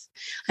yourself.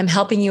 I'm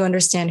helping you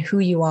understand who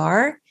you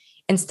are.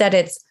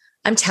 Instead,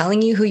 I'm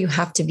telling you who you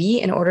have to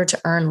be in order to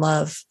earn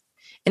love.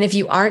 And if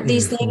you aren't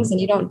these things and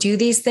you don't do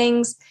these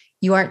things,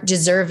 you aren't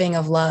deserving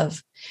of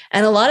love.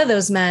 And a lot of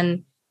those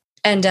men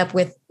end up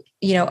with,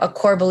 a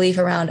core belief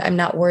around, I'm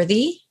not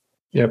worthy.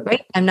 Yep.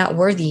 Right? I'm not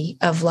worthy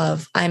of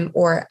love. I'm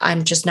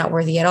just not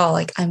worthy at all.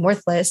 Like, I'm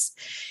worthless.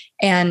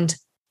 And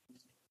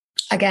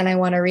again, I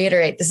want to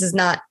reiterate, this is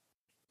not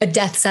a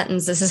death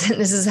sentence. This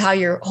is how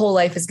your whole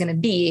life is going to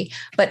be.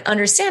 But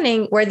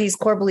understanding where these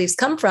core beliefs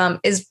come from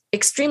is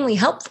extremely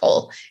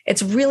helpful.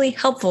 It's really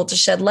helpful to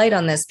shed light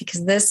on this,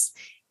 because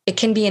it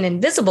can be an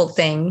invisible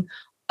thing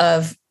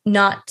of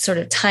not sort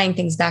of tying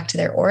things back to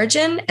their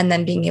origin and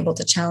then being able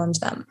to challenge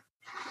them.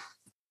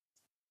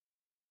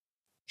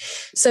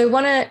 So I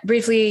want to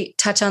briefly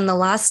touch on the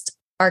last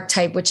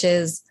archetype, which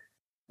is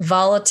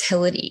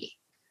volatility.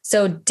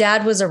 So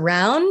dad was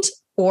around,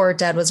 or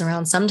dad was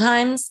around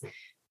sometimes.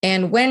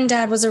 And when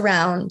dad was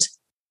around,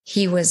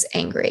 he was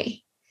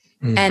angry.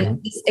 Mm-hmm.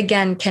 And this,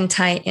 again, can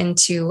tie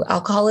into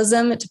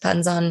alcoholism. It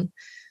depends on,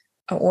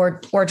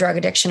 or drug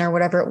addiction or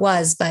whatever it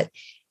was. But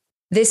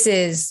this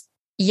is,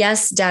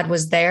 yes, dad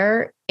was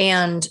there.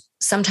 And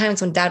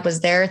sometimes when dad was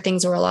there,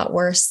 things were a lot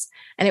worse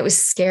and it was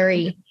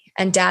scary.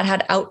 And dad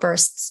had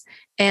outbursts.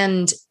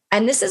 And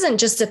this isn't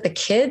just at the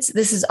kids.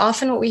 This is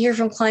often what we hear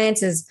from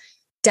clients is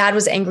dad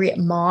was angry at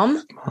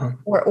mom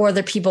or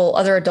the people,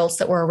 other adults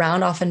that were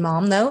around, often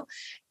mom though.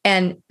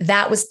 And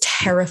that was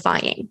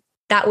terrifying.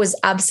 That was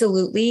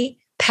absolutely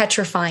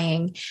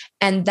petrifying.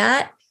 And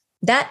that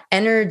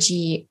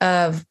energy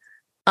of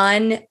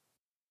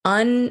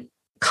unconscious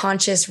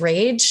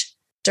rage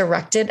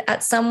directed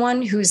at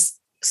someone who's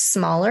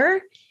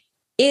smaller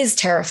is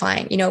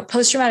terrifying.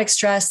 Post-traumatic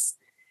stress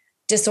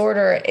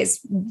disorder is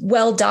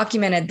well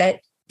documented that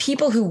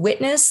people who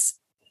witness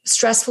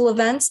stressful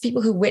events,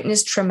 people who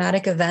witness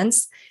traumatic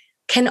events,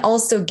 can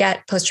also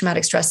get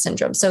post-traumatic stress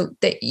syndrome. So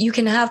that you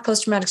can have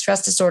post-traumatic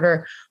stress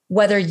disorder,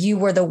 whether you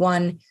were the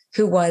one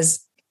who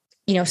was,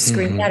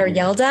 screamed at or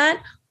yelled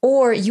at,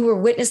 or you were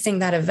witnessing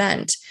that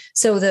event.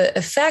 So the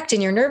effect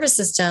in your nervous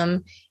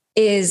system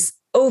is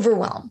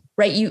overwhelm,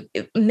 right?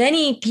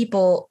 Many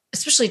people,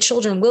 especially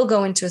children, will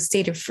go into a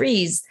state of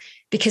freeze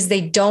because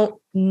they don't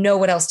know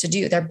what else to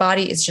do. Their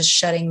body is just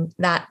shutting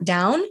that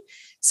down.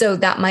 So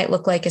that might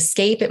look like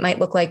escape. It might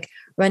look like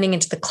running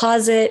into the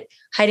closet,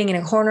 hiding in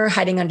a corner,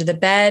 hiding under the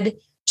bed,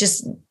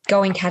 just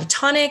going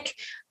catatonic.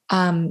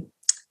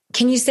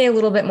 Can you say a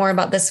little bit more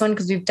about this one?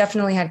 Because we've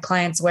definitely had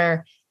clients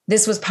where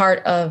this was part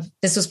of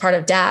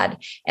dad.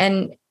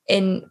 And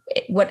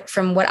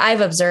from what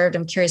I've observed,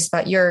 I'm curious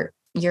about your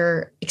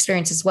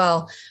experience as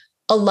well.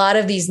 A lot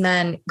of these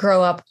men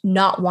grow up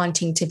not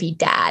wanting to be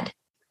dad.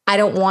 I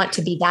don't want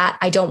to be that.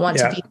 I don't want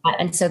to be that.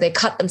 And so they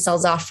cut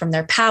themselves off from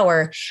their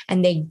power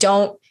and they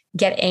don't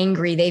get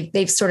angry.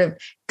 They've sort of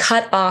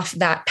cut off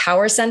that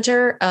power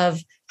center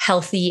of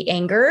healthy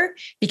anger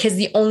because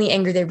the only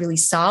anger they really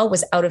saw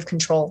was out of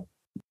control.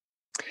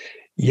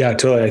 Yeah,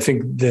 totally. I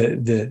think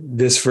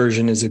this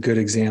version is a good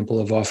example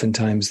of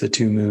oftentimes the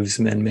two moves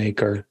men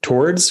make are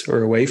towards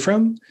or away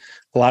from.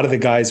 A lot of the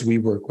guys we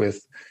work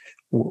with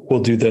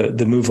will do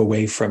the move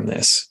away from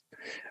this.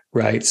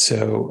 Right.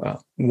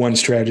 So one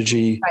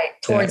strategy. Right.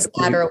 Towards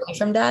dad or away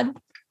from dad.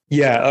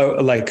 Yeah.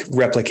 Like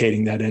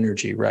replicating that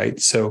energy. Right.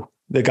 So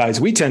the guys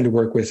we tend to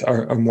work with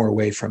are more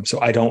away from. So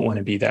I don't want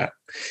to be that.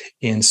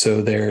 And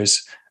so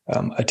there's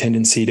a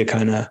tendency to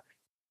kind of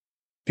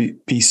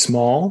be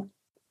small,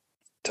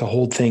 to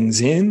hold things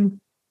in,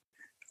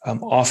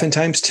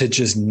 oftentimes to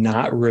just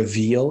not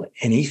reveal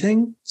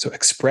anything. So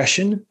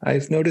expression,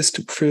 I've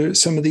noticed for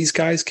some of these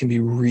guys, can be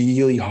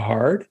really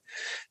hard.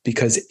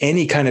 Because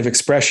any kind of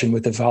expression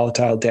with a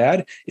volatile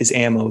dad is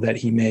ammo that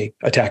he may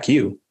attack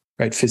you,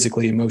 right?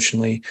 Physically,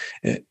 emotionally,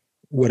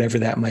 whatever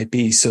that might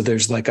be. So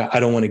there's I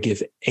don't want to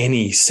give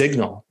any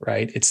signal,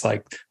 right? It's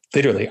like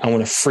literally, I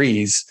want to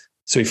freeze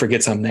so he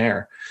forgets I'm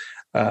there.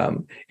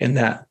 And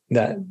that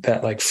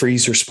like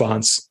freeze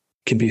response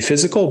can be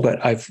physical,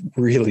 but I've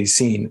really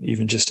seen,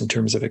 even just in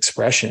terms of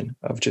expression,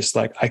 of just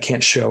like, I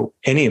can't show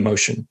any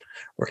emotion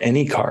or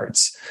any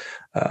cards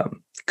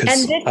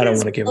because I don't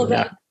want to give them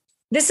that.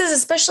 This is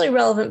especially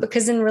relevant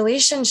because in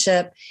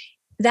relationship,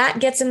 that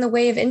gets in the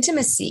way of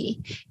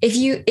intimacy. If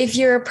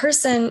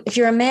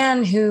you're a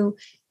man who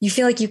you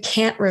feel like you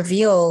can't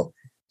reveal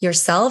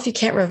yourself, you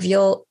can't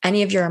reveal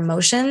any of your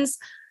emotions,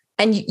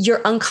 and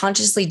you're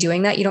unconsciously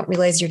doing that, you don't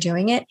realize you're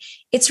doing it,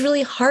 it's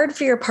really hard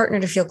for your partner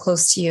to feel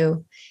close to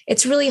you.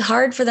 It's really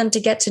hard for them to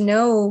get to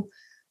know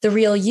the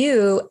real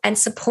you and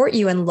support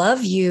you and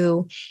love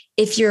you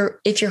if you're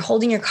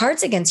holding your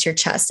cards against your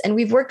chest. And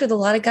we've worked with a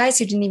lot of guys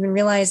who didn't even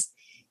realize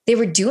they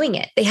were doing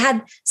it. They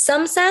had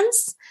some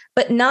sense,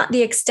 but not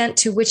the extent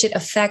to which it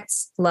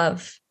affects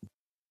love.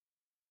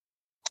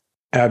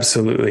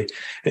 Absolutely.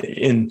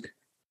 And,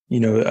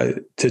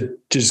 to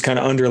just kind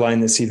of underline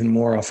this even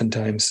more,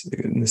 oftentimes,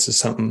 and this is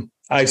something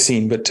I've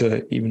seen, but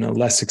to even a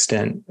less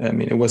extent, I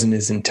mean, it wasn't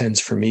as intense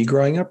for me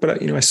growing up,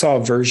 but, I saw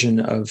a version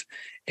of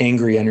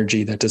angry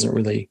energy that doesn't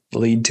really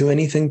lead to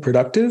anything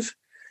productive.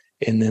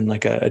 And then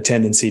like a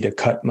tendency to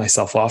cut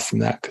myself off from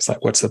that. Cause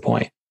like, what's the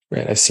point?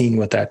 Right. I've seen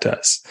what that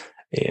does.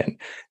 And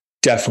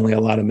definitely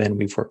a lot of men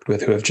we've worked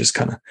with who have just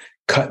kind of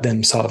cut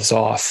themselves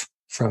off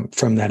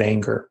from that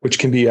anger, which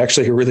can be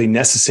actually a really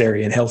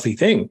necessary and healthy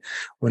thing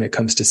when it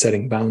comes to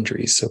setting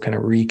boundaries. So kind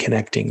of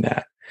reconnecting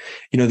that.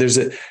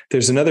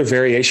 There's another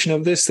variation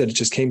of this that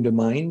just came to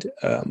mind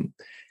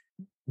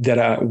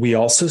that we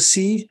also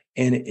see,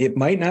 and it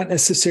might not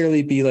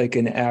necessarily be like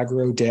an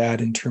aggro dad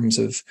in terms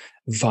of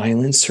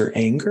violence or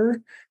anger,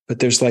 but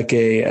there's like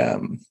a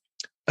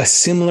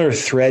similar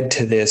thread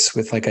to this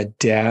with like a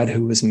dad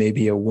who was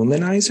maybe a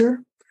womanizer.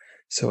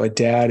 So a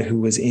dad who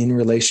was in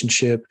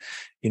relationship,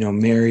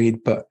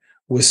 married, but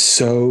was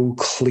so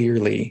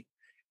clearly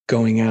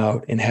going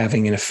out and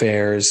having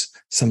affairs,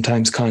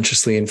 sometimes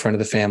consciously in front of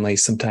the family,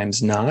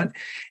 sometimes not.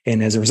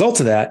 And as a result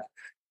of that,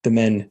 the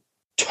men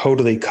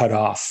totally cut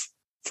off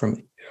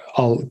from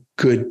all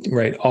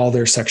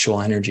their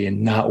sexual energy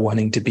and not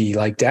wanting to be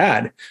like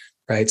dad,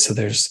 right? So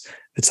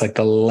it's like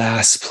the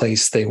last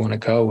place they want to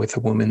go with a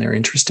woman they're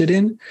interested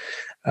in,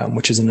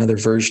 which is another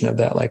version of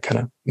that, like kind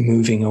of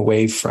moving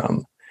away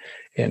from.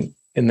 And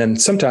then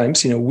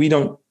sometimes, we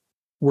don't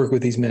work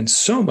with these men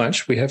so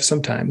much. We have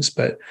sometimes,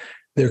 but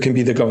there can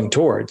be the going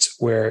towards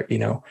where,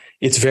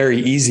 it's very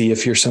easy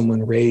if you're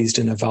someone raised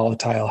in a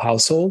volatile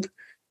household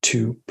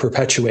to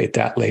perpetuate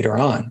that later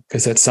on.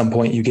 Because at some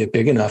point you get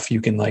big enough,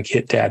 you can like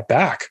hit dad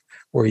back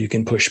or you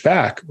can push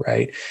back,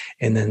 right?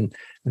 And then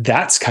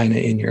that's kind of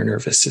in your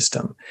nervous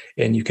system.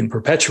 And you can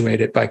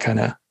perpetuate it by kind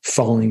of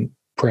falling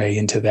prey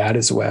into that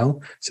as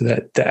well. So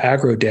that the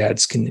aggro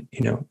dads can,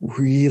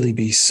 really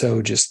be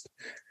so just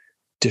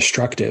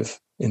destructive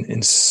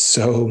in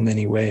so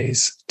many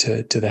ways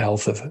to the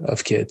health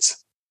of kids.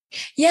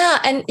 Yeah.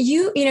 And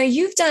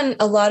you've done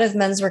a lot of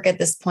men's work at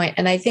this point.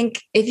 And I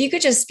think if you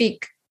could just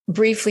speak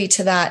briefly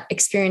to that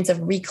experience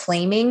of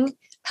reclaiming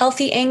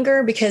healthy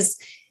anger, because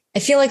I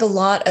feel like a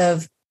lot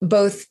of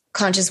both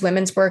conscious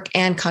women's work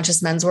and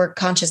conscious men's work,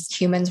 conscious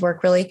humans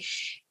work really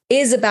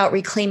is about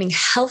reclaiming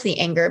healthy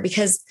anger,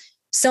 because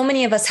so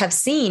many of us have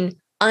seen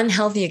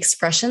unhealthy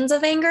expressions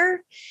of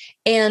anger.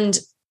 And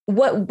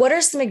what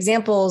are some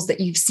examples that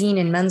you've seen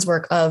in men's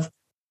work of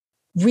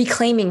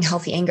reclaiming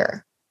healthy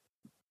anger?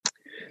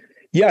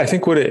 Yeah, I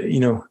think what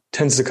it,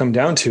 tends to come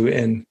down to,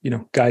 and,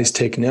 guys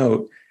take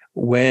note,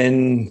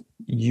 when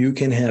you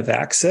can have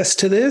access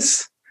to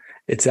this,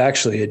 it's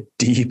actually a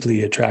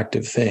deeply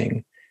attractive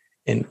thing.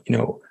 And,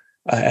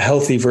 a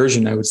healthy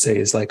version, I would say,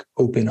 is like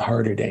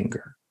open-hearted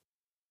anger.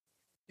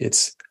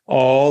 It's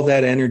all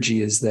that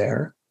energy is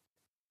there,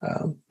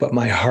 but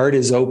my heart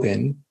is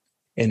open,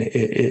 and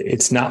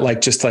it's not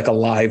like just like a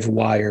live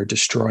wire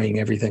destroying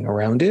everything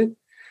around it.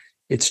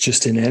 It's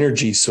just an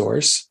energy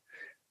source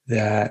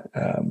that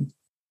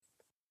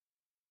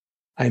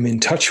I'm in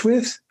touch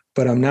with,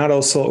 but I'm not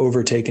also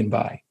overtaken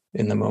by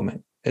in the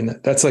moment. And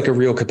that's like a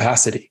real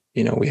capacity.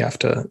 We have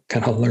to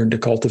kind of learn to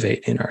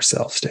cultivate in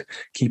ourselves to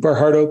keep our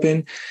heart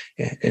open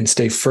and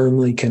stay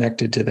firmly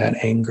connected to that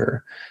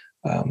anger,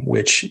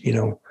 which,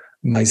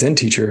 my Zen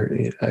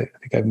teacher, I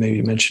think I've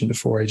maybe mentioned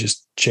before, I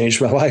just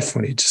changed my life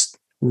when he just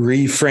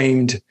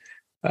reframed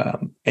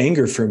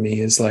anger for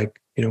me as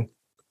like,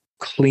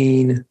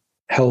 clean,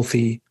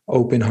 healthy,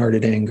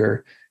 open-hearted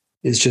anger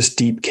is just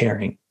deep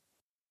caring.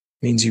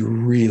 It means you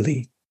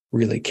really,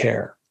 really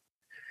care,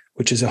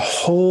 which is a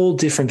whole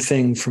different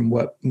thing from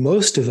what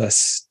most of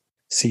us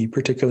see,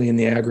 particularly in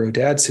the aggro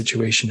dad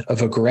situation,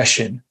 of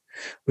aggression,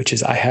 which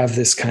is I have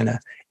this kind of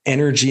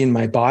energy in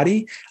my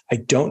body. I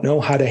don't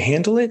know how to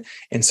handle it.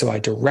 And so I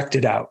direct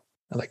it out.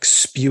 I like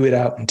spew it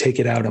out and take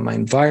it out on my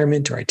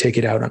environment, or I take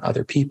it out on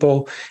other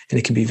people, and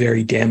it can be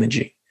very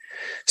damaging.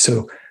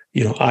 So,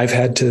 I've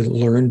had to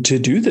learn to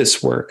do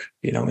this work,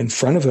 in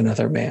front of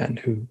another man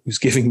who's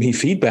giving me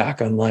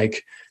feedback on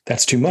like,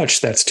 that's too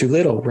much. That's too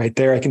little. Right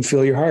there, I can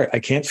feel your heart. I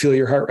can't feel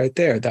your heart right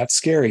there. That's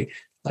scary.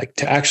 Like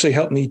to actually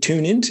help me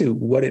tune into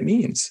what it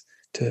means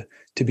to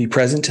to be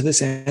present to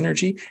this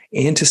energy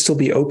and to still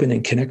be open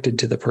and connected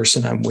to the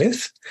person I'm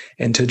with,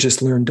 and to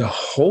just learn to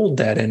hold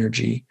that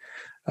energy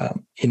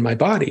in my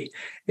body.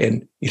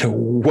 And,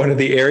 one of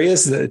the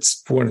areas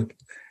that's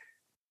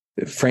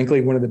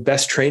frankly, one of the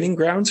best training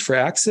grounds for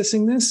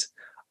accessing this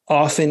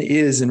often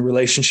is in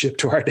relationship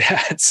to our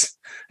dads.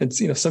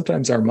 It's,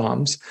 sometimes our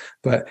moms,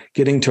 but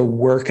getting to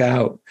work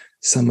out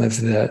some of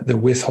the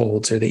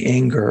withholds or the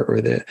anger or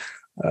the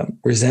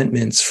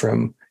resentments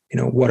from,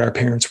 what our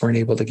parents weren't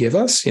able to give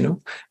us,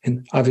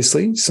 and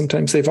obviously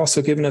sometimes they've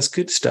also given us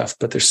good stuff,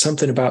 but there's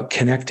something about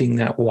connecting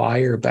that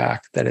wire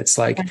back that it's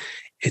like,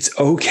 it's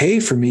okay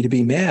for me to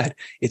be mad.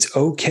 It's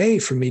okay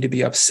for me to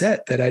be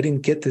upset that I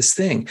didn't get this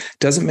thing.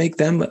 Doesn't make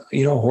them,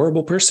 a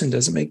horrible person.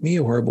 Doesn't make me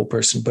a horrible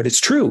person, but it's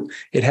true.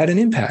 It had an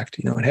impact,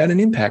 it had an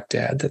impact,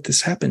 Dad, that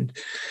this happened.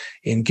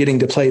 And getting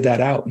to play that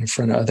out in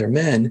front of other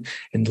men.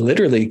 And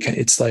literally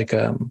it's like,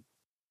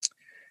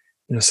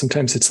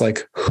 sometimes it's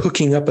like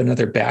hooking up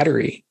another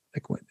battery,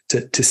 like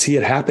to see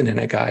it happen in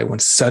a guy when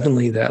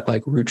suddenly that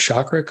like root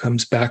chakra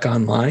comes back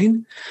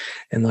online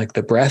and like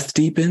the breath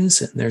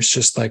deepens and there's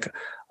just like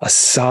a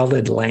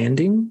solid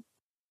landing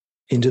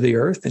into the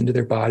earth, into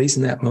their bodies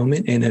in that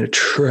moment, and a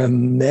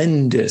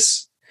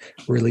tremendous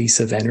release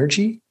of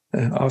energy.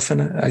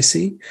 Often I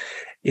see.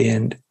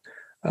 And,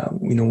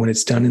 when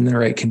it's done in the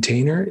right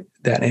container,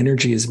 that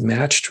energy is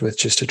matched with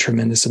just a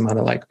tremendous amount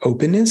of like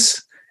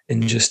openness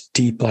and just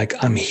deep, like,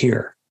 I'm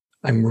here.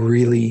 I'm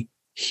really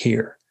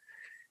here.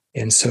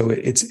 And so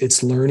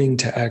it's learning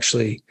to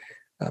actually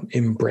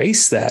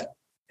embrace that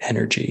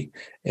energy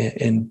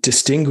and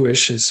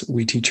distinguish, as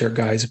we teach our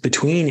guys,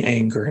 between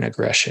anger and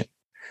aggression.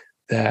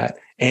 That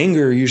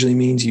anger usually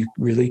means you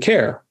really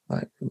care,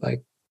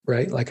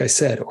 like I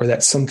said, or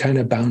that some kind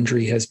of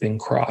boundary has been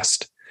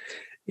crossed.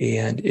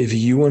 And if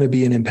you want to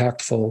be an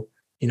impactful,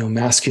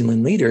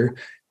 masculine leader,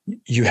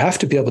 you have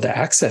to be able to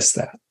access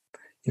that,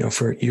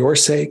 for your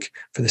sake,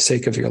 for the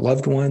sake of your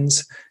loved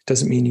ones.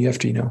 Doesn't mean you have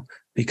to,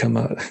 become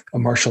a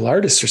martial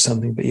artist or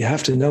something, but you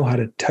have to know how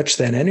to touch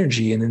that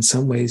energy. And in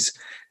some ways,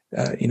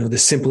 the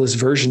simplest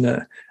version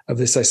of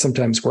this I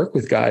sometimes work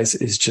with guys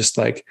is just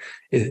like,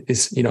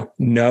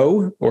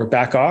 no or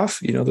back off.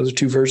 Those are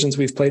two versions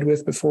we've played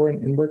with before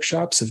in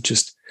workshops of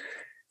just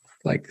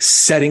like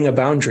setting a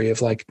boundary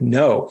of like,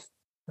 no,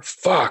 or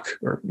fuck,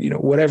 or,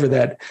 whatever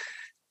that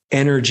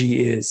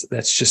energy is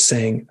that's just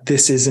saying,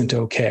 this isn't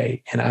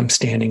okay. And I'm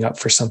standing up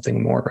for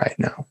something more right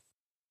now.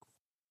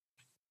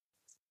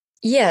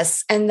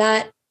 Yes. And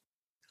that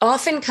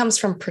often comes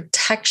from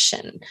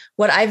protection.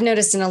 What I've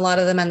noticed in a lot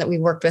of the men that we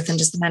worked with and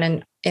just the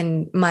men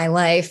in my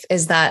life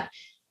is that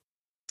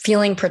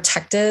feeling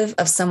protective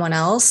of someone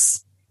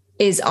else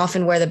is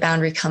often where the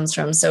boundary comes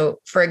from. So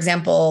for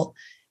example,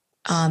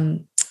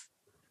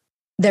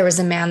 there was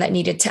a man that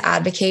needed to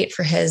advocate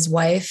for his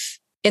wife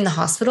in the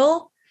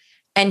hospital,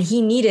 and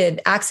he needed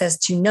access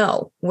to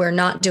no, we're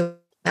not doing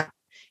that.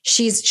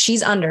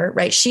 She's under,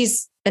 right?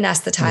 She's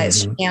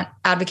anesthetized. Mm-hmm. She can't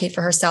advocate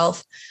for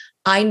herself.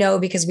 I know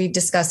because we've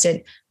discussed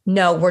it.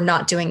 No, we're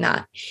not doing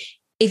that.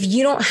 If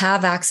you don't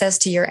have access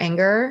to your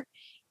anger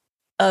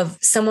of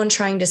someone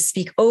trying to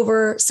speak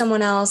over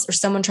someone else or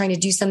someone trying to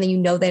do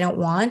something they don't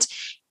want,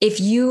 if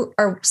you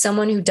are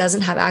someone who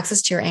doesn't have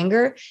access to your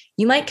anger,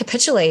 you might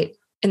capitulate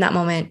in that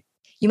moment.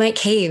 You might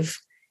cave.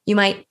 You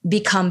might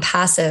become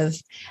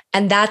passive.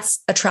 And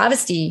that's a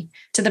travesty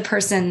to the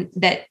person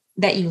that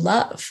you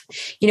love.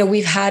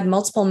 We've had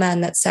multiple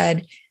men that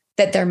said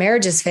that their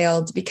marriages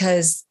failed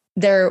because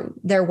their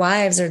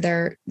wives or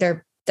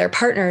their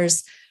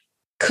partners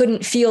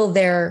couldn't feel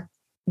their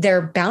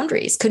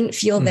boundaries, couldn't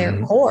feel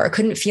their core,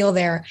 couldn't feel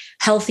their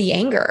healthy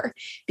anger,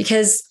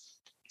 because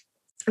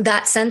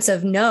that sense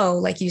of no,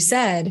 like you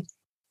said,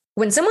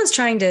 when someone's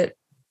trying to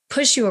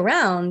push you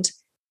around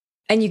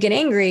and you get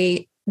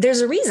angry,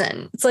 there's a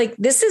reason. It's like,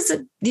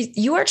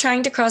 you are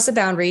trying to cross a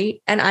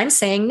boundary and I'm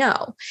saying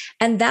no.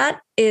 And that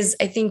is,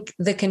 I think,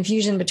 the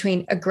confusion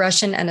between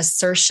aggression and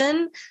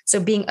assertion. So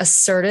being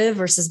assertive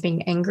versus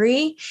being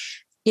angry.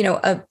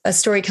 A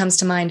story comes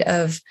to mind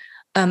of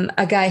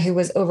a guy who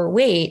was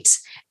overweight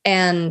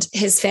and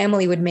his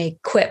family would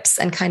make quips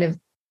and kind of,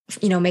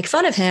 make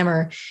fun of him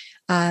or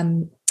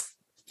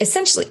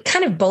essentially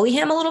kind of bully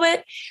him a little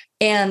bit.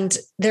 And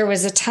there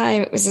was a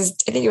time, I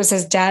think it was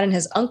his dad and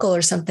his uncle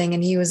or something,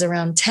 and he was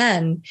around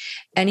 10,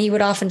 and he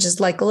would often just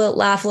like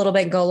laugh a little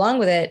bit and go along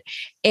with it.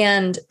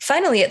 And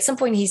finally, at some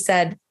point he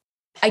said,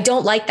 I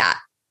don't like that.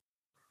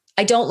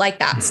 I don't like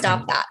that.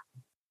 Stop that.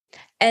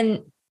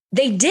 And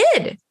they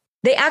did.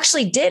 They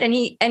actually did.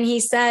 And he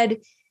said,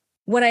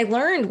 what I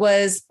learned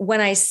was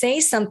when I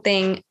say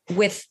something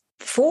with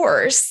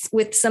force,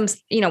 with some,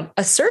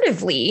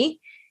 assertively,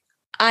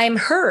 I'm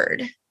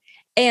heard.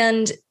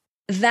 And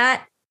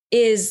that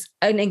is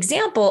an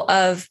example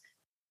of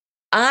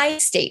I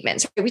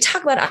statements. We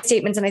talk about I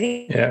statements, and I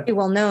think pretty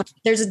well known.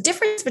 There's a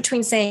difference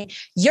between saying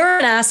you're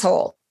an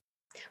asshole,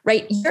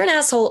 right? You're an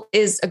asshole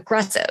is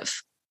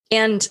aggressive,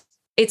 and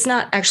it's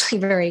not actually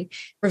very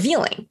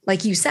revealing.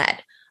 Like you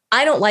said,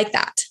 I don't like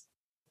that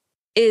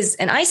is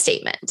an I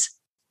statement.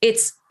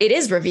 It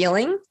is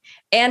revealing,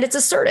 and it's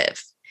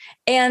assertive,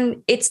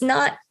 and it's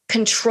not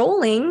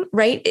controlling,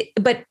 right?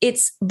 But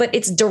it's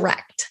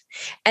direct.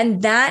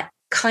 And that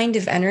kind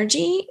of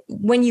energy,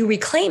 when you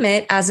reclaim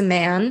it as a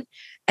man,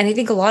 and I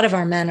think a lot of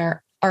our men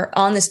are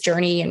on this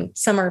journey, and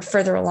some are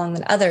further along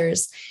than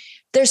others,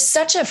 there's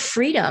such a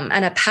freedom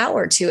and a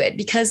power to it,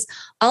 because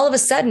all of a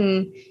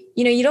sudden,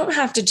 you don't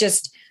have to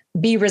just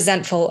be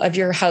resentful of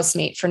your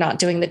housemate for not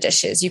doing the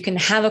dishes. You can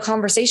have a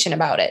conversation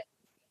about it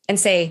and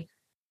say,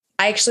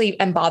 I actually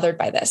am bothered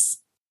by this.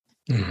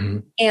 Mm-hmm.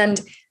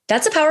 And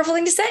that's a powerful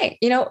thing to say.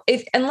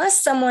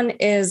 Unless someone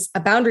is a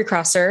boundary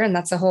crosser, and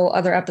that's a whole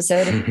other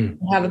episode, mm-hmm. If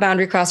you have a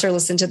boundary crosser,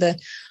 listen to the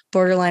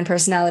borderline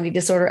personality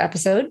disorder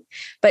episode.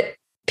 But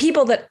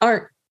people that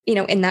aren't,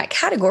 in that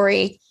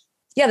category,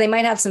 yeah, they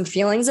might have some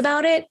feelings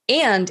about it,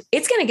 and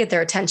it's going to get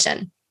their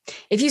attention.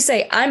 If you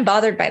say, I'm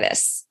bothered by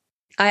this,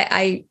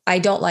 I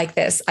don't like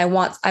this, I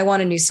want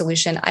a new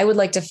solution, I would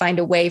like to find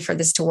a way for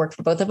this to work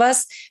for both of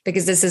us,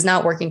 because this is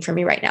not working for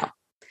me right now.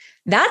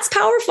 That's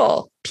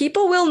powerful.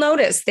 People will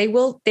notice. They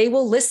will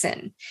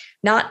listen,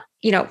 not,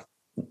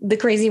 the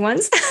crazy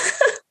ones,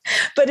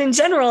 but in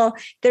general,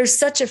 there's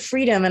such a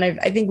freedom. And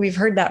I think we've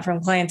heard that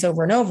from clients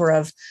over and over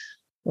of,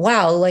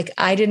 wow, like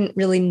I didn't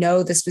really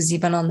know this was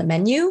even on the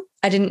menu.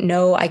 I didn't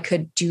know I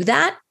could do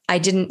that. I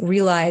didn't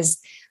realize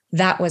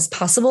that was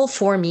possible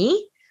for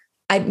me.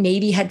 I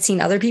maybe had seen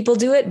other people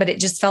do it, but it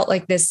just felt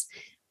like this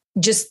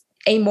just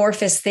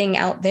amorphous thing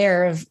out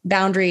there of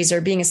boundaries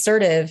or being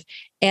assertive,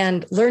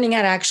 and learning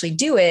how to actually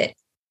do it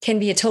can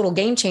be a total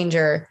game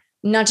changer,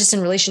 not just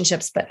in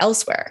relationships, but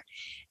elsewhere.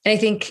 And I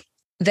think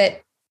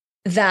that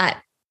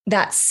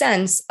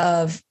sense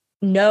of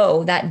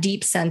no, that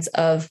deep sense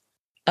of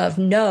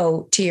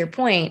no, to your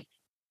point,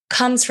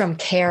 comes from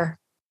care.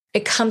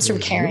 It comes from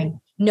caring.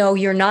 No,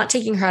 you're not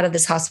taking her out of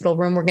this hospital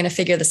room. We're going to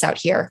figure this out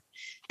here.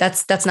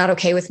 That's not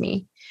okay with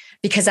me,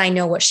 because I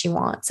know what she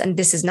wants, and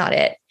this is not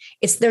it.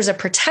 There's a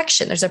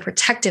protection, there's a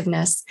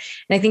protectiveness.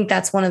 And I think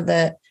that's one of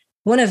the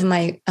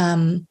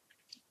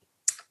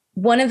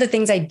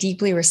things I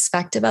deeply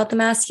respect about the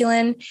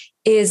masculine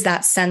is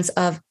that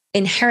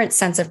inherent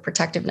sense of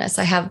protectiveness.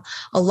 I have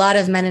a lot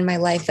of men in my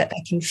life that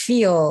I can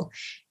feel,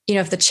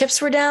 if the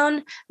chips were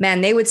down, man,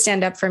 they would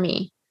stand up for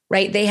me,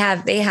 right? They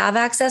have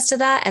access to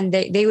that, and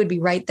they would be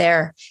right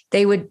there.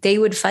 They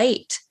would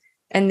fight,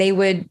 and they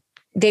would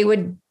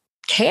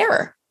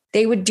care.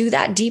 They would do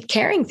that deep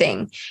caring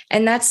thing.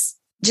 And that's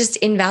just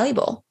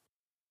invaluable.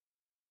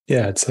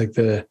 Yeah. It's like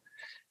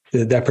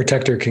that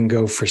protector can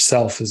go for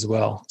self as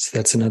well. So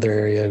that's another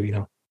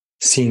area,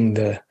 seeing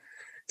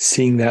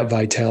that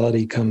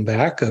vitality come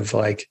back of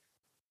like,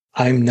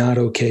 I'm not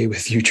okay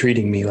with you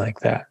treating me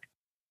like that.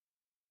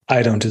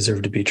 I don't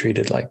deserve to be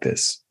treated like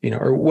this,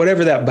 or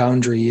whatever that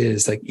boundary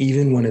is. Like,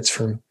 even when it's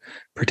from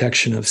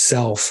protection of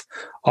self,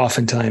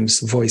 oftentimes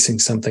voicing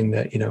something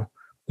that,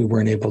 we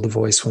weren't able to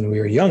voice when we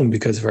were young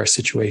because of our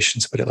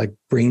situations, but it like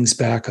brings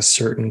back a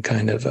certain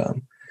kind of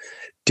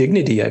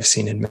dignity I've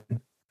seen in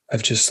men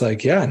of just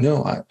like, yeah,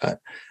 no,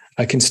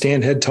 I can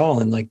stand head tall,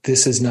 and like,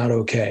 this is not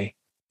okay.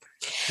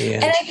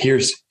 And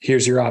here's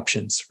your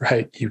options,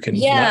 right? You can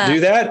not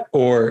do that,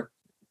 or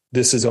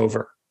this is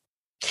over.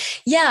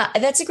 Yeah,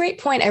 that's a great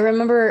point. I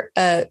remember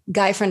a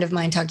guy friend of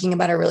mine talking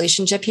about a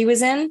relationship he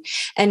was in,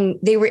 and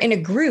they were in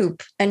a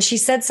group, and she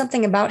said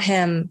something about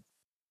him,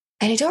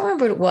 and I don't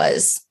remember what it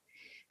was,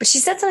 but she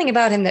said something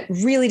about him that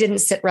really didn't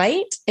sit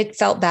right. It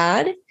felt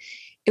bad.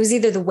 It was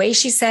either the way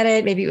she said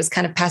it, maybe it was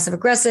kind of passive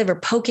aggressive or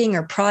poking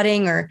or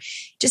prodding, or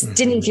just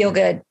didn't feel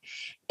good.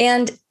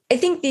 And I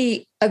think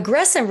the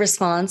aggressive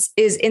response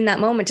is in that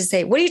moment to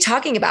say, what are you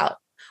talking about?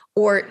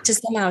 Or to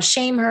somehow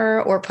shame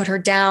her or put her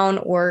down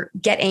or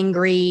get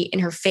angry in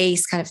her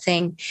face kind of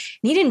thing. And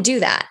he didn't do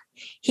that.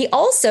 He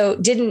also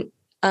didn't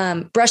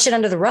brush it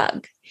under the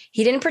rug.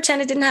 He didn't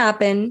pretend it didn't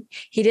happen.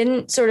 He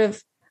didn't sort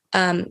of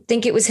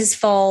think it was his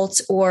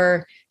fault,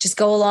 or just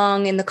go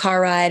along in the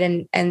car ride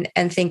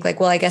and think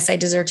like, well, I guess I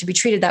deserve to be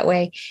treated that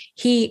way.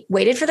 He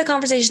waited for the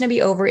conversation to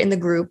be over in the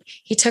group.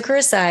 He took her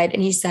aside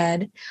and he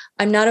said,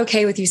 I'm not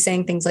okay with you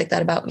saying things like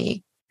that about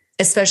me,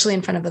 especially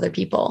in front of other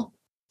people.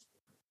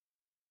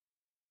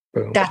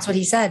 Boom. That's what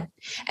he said.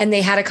 And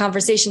they had a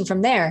conversation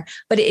from there.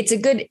 But it's a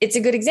good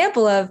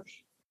example of,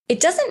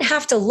 it doesn't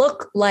have to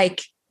look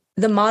like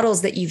the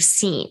models that you've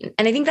seen.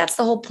 And I think that's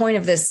the whole point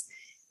of this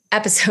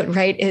episode,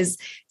 right? Is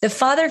the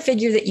father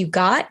figure that you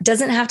got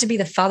doesn't have to be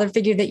the father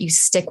figure that you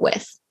stick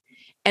with.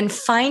 And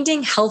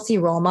finding healthy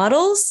role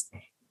models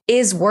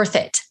is worth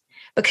it,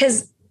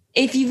 because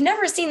if you've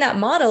never seen that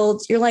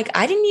modeled, you're like,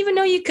 I didn't even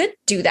know you could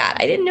do that.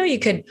 I didn't know you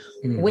could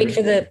wait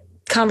for the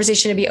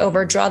conversation to be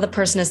over, draw the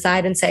person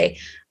aside and say,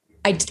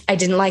 I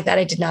didn't like that.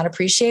 I did not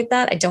appreciate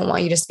that. I don't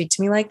want you to speak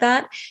to me like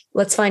that.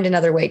 Let's find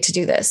another way to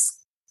do this.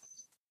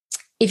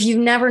 If you've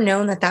never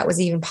known that was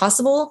even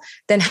possible,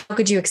 then how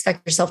could you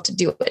expect yourself to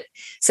do it?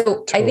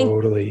 So I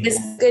think this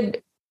is a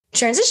good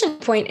transition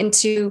point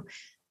into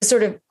the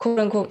sort of quote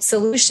unquote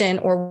solution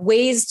or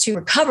ways to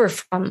recover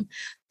from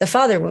the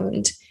father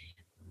wound.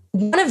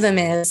 One of them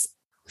is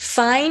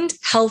find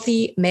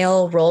healthy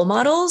male role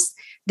models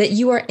that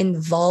you are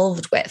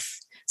involved with.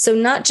 So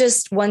not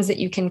just ones that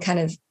you can kind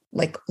of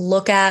like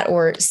look at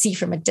or see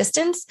from a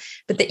distance,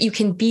 but that you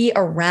can be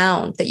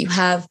around, that you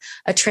have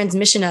a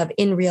transmission of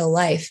in real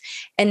life.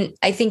 And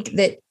I think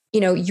that,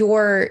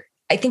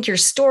 your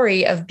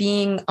story of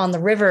being on the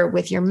river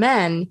with your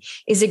men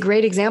is a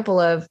great example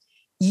of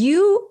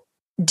you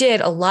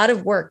did a lot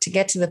of work to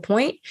get to the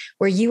point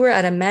where you were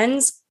at a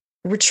men's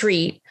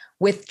retreat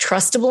with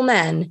trustable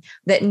men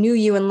that knew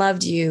you and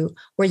loved you,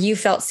 where you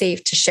felt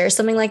safe to share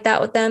something like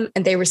that with them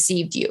and they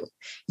received you.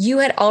 You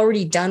had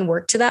already done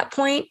work to that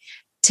point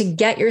to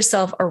get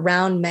yourself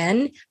around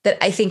men that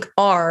I think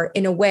are,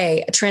 in a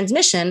way, a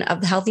transmission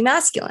of the healthy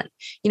masculine.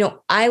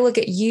 I look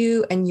at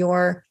you and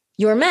your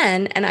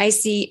men, and I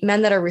see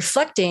men that are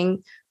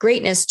reflecting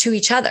greatness to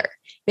each other.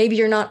 Maybe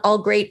you're not all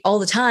great all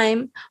the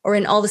time or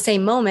in all the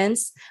same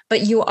moments,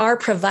 but you are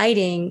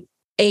providing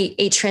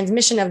a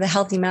transmission of the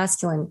healthy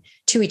masculine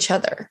to each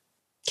other.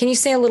 Can you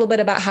say a little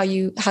bit about how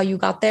you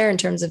got there in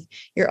terms of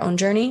your own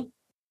journey?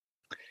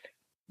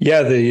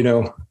 Yeah,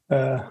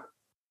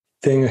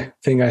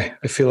 thing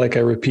I feel like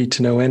I repeat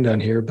to no end on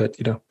here, but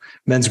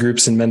men's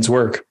groups and men's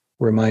work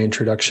were my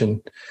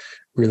introduction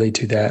really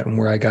to that, and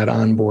where I got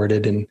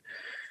onboarded. And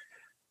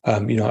I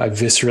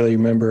viscerally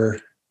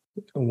remember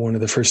one of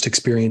the first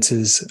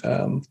experiences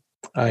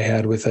I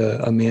had with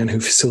a man who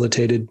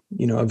facilitated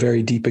a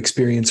very deep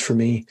experience for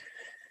me,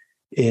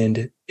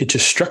 and it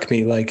just struck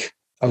me like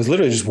I was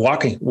literally just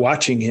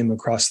watching him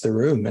across the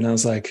room, and I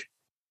was like,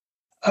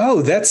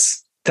 oh,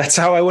 that's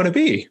how I want to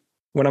be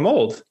when I'm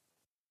old.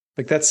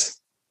 Like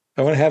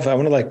I want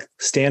to like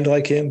stand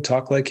like him,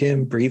 talk like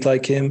him, breathe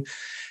like him.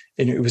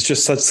 And it was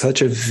just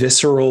such a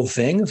visceral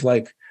thing of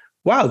like,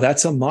 wow,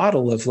 that's a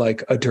model of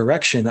like a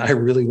direction I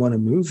really want to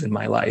move in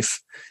my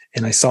life.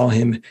 And I saw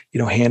him,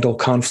 handle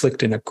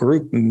conflict in a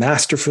group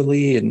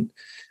masterfully and,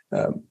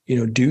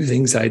 do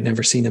things I'd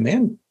never seen a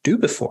man do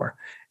before.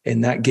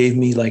 And that gave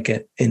me like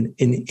an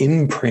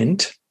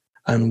imprint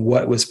on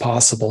what was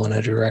possible in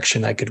a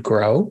direction I could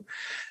grow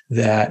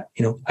that,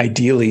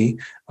 ideally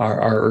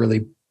our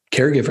early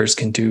caregivers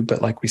can do.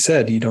 But like we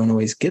said, you don't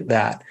always get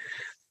that,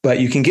 but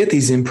you can get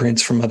these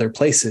imprints from other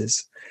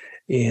places.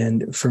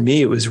 And for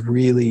me, it was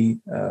really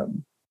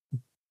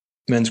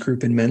men's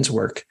group and men's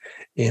work.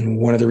 And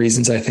one of the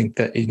reasons I think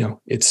that,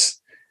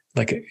 it's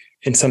like,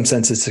 in some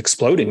sense, it's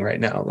exploding right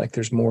now. Like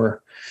there's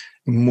more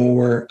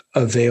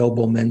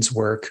available men's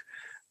work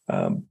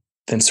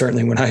than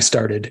certainly when I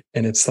started.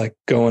 And it's like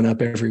going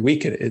up every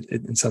week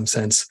in some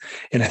sense.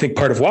 And I think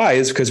part of why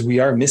is because we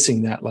are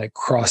missing that like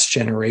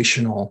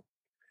cross-generational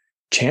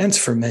chance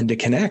for men to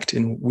connect.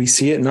 And we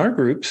see it in our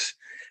groups.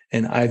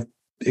 And I've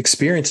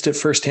experienced it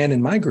firsthand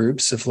in my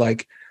groups of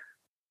like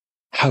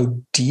how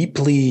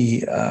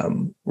deeply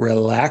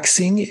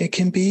relaxing it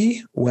can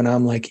be when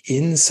I'm like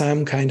in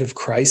some kind of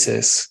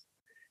crisis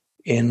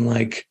and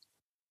like,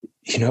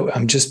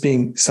 I'm just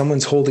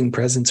someone's holding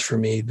presence for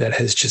me that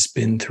has just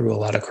been through a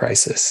lot of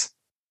crisis.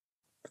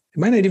 It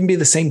might not even be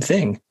the same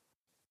thing,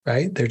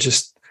 right?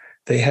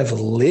 They have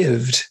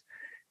lived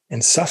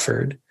and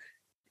suffered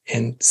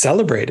and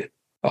celebrated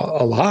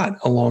a lot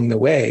along the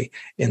way.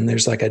 And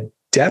there's like a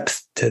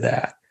depth to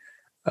that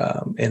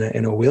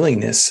and a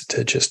willingness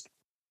to just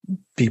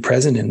be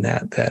present in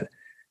that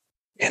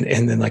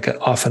and then like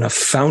often a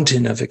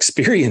fountain of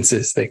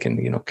experiences they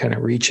can, kind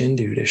of reach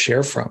into to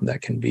share from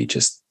that can be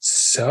just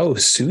so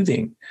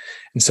soothing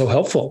and so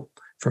helpful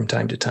from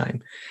time to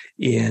time.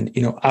 And,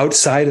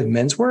 outside of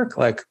men's work,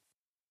 like,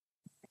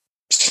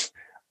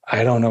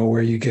 I don't know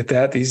where you get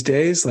that these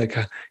days. Like,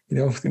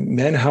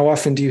 men, how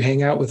often do you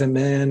hang out with a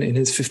man in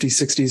his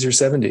 50s, 60s, or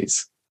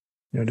 70s?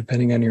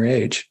 Depending on your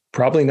age,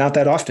 probably not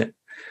that often.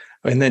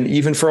 And then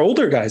even for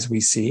older guys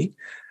we see,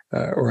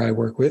 or I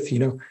work with,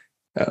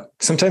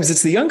 sometimes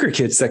it's the younger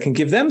kids that can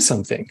give them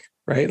something,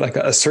 right? Like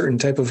a certain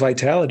type of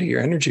vitality or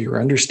energy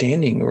or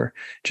understanding or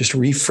just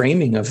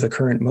reframing of the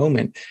current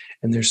moment.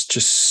 And there's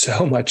just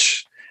so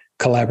much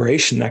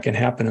collaboration that can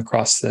happen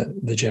across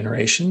the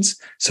generations.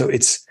 So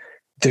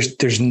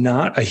there's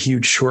not a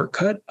huge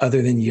shortcut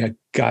other than you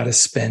got to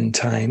spend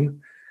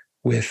time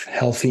with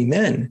healthy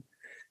men.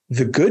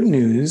 The good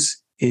news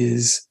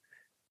is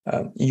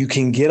you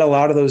can get a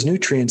lot of those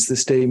nutrients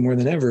this day more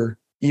than ever,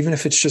 even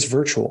if it's just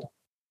virtual,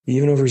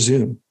 even over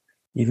Zoom,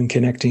 even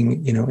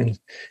connecting,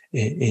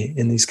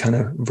 in these kind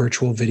of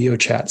virtual video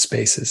chat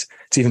spaces.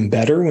 It's even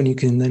better when you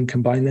can then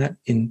combine that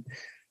in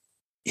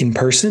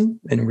person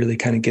and really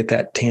kind of get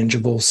that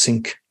tangible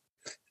sync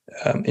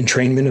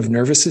entrainment of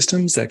nervous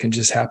systems that can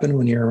just happen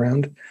when you're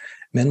around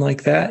men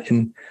like that.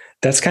 And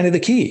that's kind of the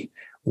key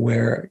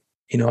where,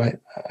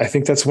 I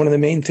think that's one of the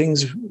main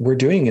things we're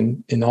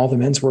doing in all the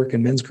men's work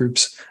and men's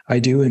groups I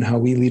do and how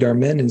we lead our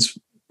men is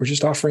we're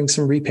just offering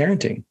some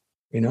reparenting.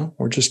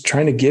 We're just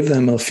trying to give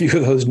them a few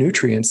of those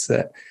nutrients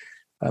that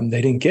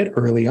they didn't get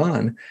early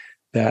on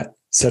that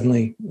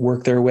suddenly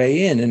work their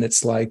way in. And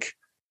it's like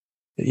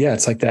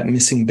that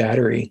missing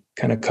battery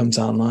kind of comes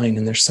online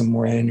and there's some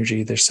more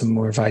energy, there's some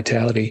more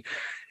vitality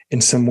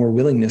and some more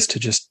willingness to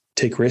just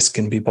take risk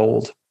and be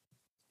bold.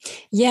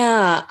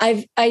 Yeah,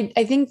 I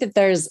think that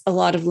there's a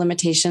lot of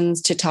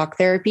limitations to talk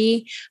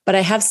therapy, but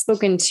I have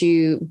spoken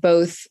to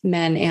both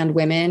men and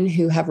women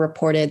who have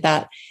reported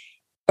that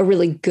a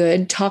really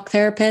good talk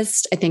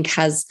therapist, I think,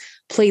 has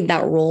played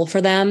that role for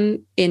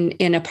them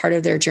in a part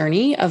of their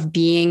journey of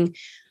being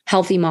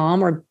healthy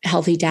mom or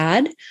healthy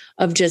dad,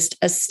 of just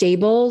a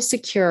stable,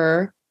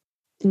 secure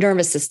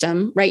nervous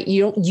system, right?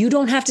 You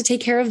don't have to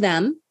take care of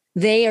them.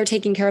 They are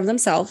taking care of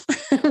themselves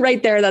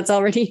right there. That's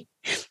already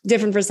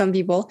different for some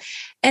people.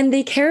 And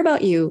they care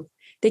about you.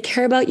 They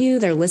care about you.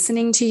 They're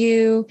listening to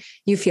you.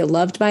 You feel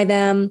loved by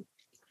them.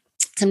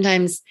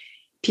 Sometimes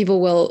people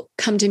will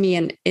come to me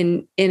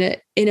in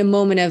a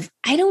moment of,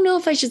 I don't know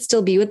if I should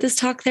still be with this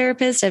talk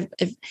therapist. I've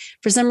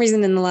for some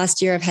reason in the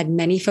last year, I've had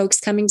many folks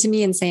coming to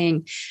me and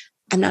saying,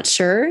 I'm not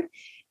sure.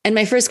 And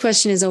my first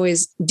question is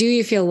always, do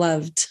you feel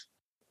loved?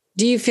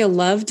 Do you feel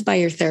loved by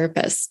your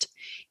therapist?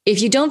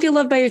 If you don't feel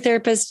loved by your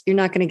therapist, you're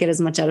not going to get as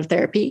much out of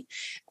therapy.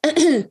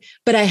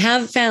 But I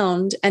have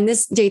found, and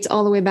this dates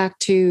all the way back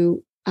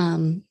to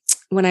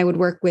when I would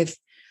work with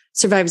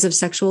survivors of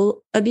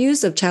sexual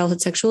abuse, of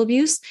childhood sexual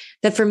abuse,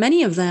 that for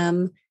many of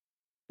them,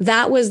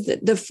 that was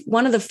the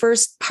one of the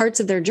first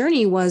parts of their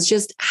journey was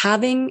just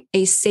having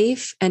a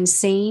safe and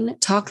sane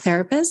talk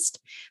therapist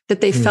that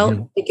they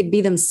felt they could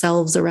be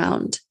themselves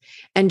around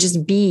and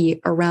just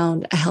be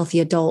around a healthy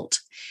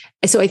adult.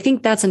 So I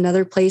think that's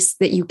another place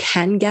that you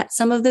can get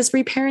some of this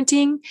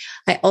reparenting.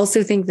 I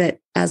also think that,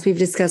 as we've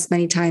discussed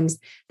many times,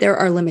 there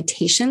are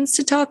limitations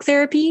to talk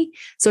therapy.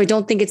 So I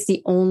don't think it's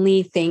the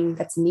only thing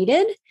that's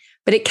needed,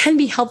 but it can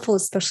be helpful,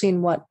 especially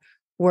in what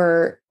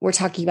we're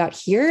talking about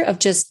here, of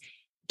just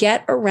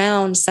get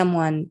around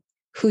someone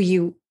who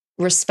you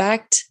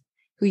respect,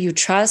 who you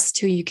trust,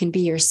 who you can be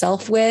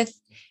yourself with,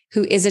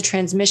 who is a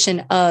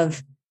transmission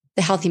of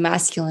the healthy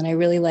masculine. I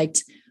really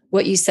liked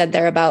what you said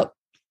there about,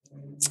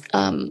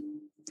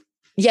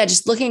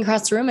 just looking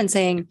across the room and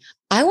saying,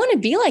 I want to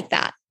be like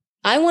that.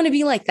 I want to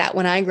be like that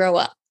when I grow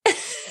up.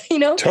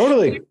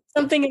 Totally.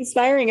 Something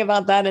inspiring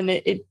about that. And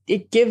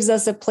it gives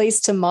us a place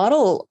to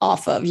model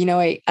off of.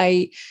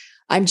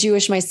 I'm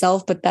Jewish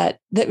myself, but that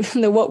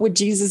the what would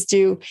Jesus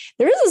do?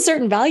 There is a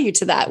certain value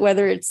to that,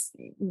 whether it's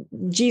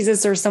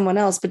Jesus or someone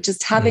else, but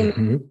just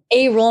having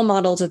a role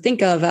model to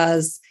think of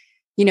as,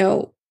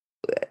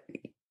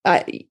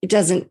 it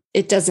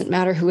doesn't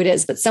matter who it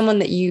is, but someone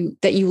that you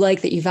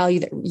like, that you value,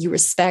 that you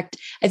respect.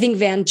 I think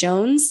Van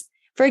Jones,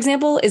 for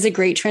example, is a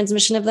great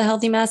transmission of the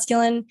healthy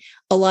masculine.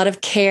 A lot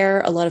of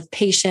care, a lot of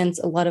patience,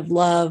 a lot of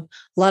love,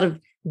 a lot of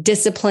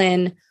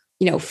discipline,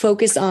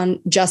 focus on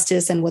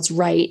justice and what's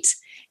right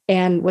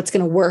and what's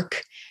going to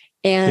work,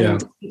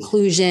 and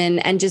inclusion.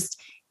 And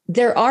just,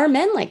 there are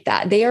men like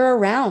that. They are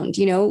around,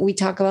 we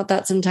talk about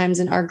that sometimes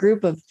in our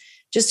group of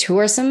just who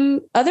are some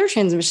other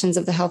transmissions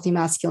of the healthy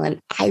masculine.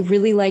 I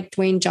really like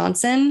Dwayne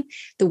Johnson,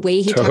 the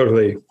way he talks about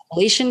his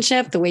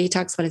relationship, the way he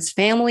talks about his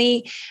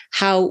family,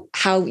 how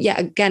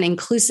again,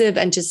 inclusive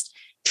and just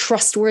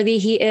trustworthy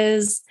he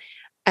is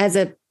as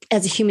a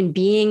human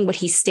being, what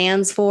he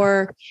stands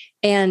for.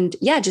 And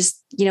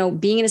just,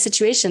 being in a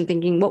situation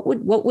thinking,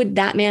 what would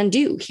that man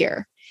do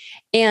here?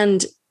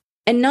 And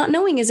not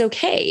knowing is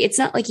okay. It's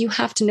not like you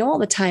have to know all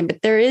the time,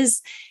 but there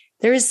is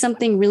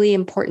something really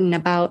important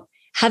about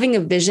having a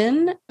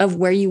vision of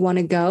where you want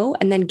to go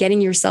and then getting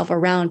yourself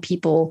around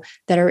people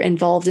that are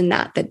involved in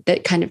that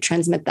kind of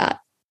transmit that.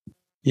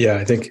 Yeah.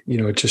 I think,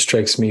 it just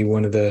strikes me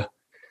one of the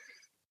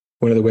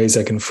ways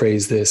I can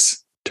phrase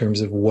this in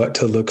terms of what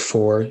to look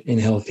for in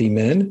healthy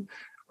men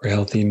or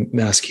healthy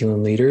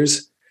masculine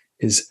leaders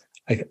is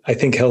I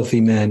think healthy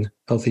men,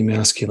 healthy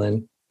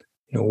masculine,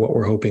 what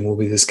we're hoping will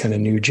be this kind of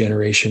new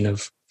generation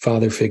of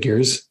father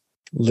figures,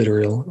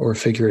 literal or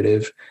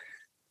figurative.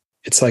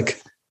 It's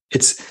like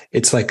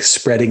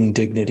spreading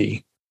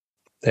dignity.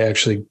 They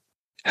actually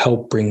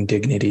help bring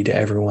dignity to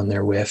everyone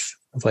they're with.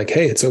 Of like,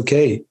 hey, it's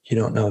okay. You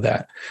don't know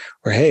that.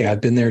 Or, hey,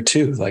 I've been there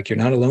too. Like, you're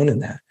not alone in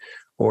that.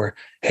 Or,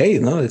 hey,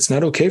 no, it's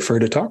not okay for her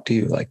to talk to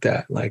you like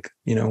that. Like,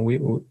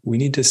 we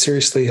need to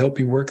seriously help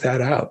you work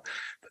that out.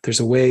 But there's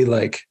a way,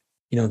 like,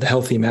 the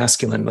healthy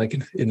masculine, like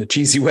in a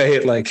cheesy way,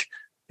 it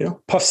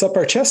puffs up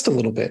our chest a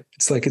little bit.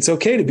 It's like, it's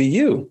okay to be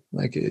you.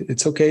 Like,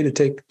 it's okay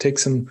to take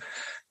some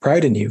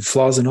pride in you,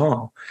 flaws and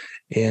all.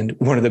 And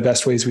one of the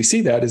best ways we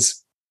see that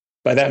is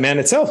by that man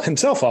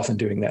himself often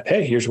doing that.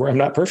 Hey, here's where I'm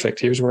not perfect.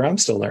 Here's where I'm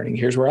still learning.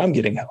 Here's where I'm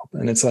getting help.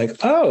 And it's like,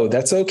 oh,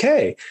 that's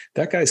okay.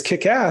 That guy's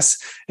kick ass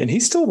and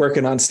he's still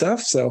working on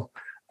stuff. So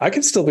I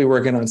can still be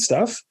working on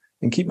stuff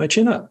and keep my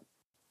chin up.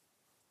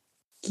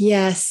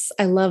 Yes,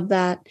 I love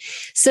that.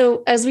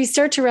 So as we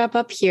start to wrap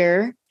up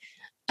here,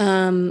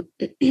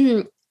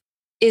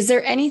 is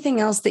there anything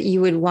else that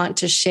you would want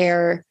to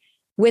share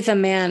with a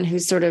man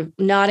who's sort of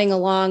nodding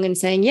along and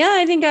saying, yeah,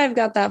 I think I've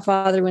got that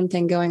father wound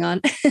thing going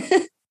on?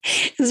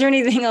 Is there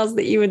anything else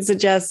that you would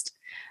suggest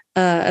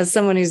as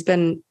someone who's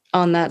been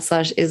on that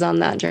 / is on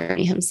that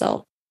journey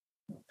himself?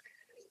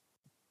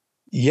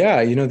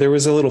 Yeah, there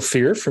was a little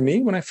fear for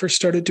me when I first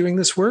started doing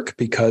this work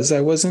because I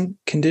wasn't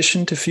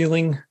conditioned to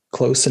feeling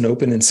close and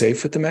open and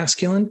safe with the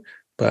masculine.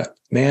 But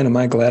man, am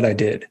I glad I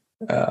did.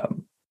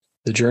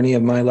 The journey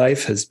of my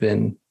life has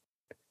been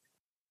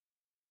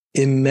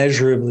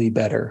immeasurably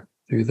better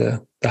through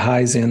the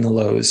highs and the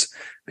lows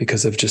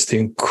because of just the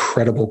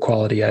incredible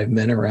quality I've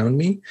met around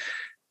me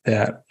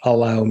that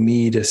allow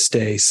me to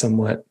stay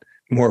somewhat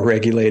more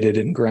regulated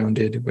and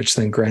grounded, which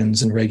then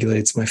grounds and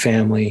regulates my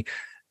family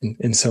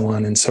and so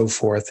on and so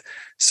forth.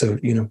 So,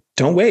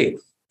 don't wait.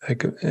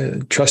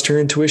 Trust your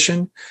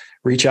intuition,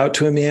 reach out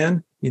to a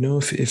man,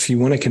 if you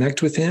want to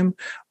connect with him,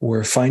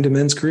 or find a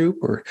men's group,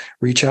 or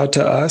reach out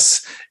to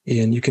us,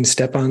 and you can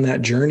step on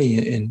that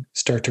journey and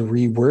start to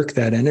rework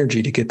that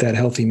energy to get that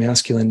healthy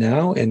masculine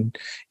now. And,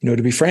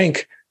 to be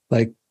frank,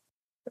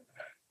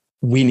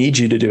 we need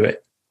you to do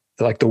it.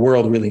 The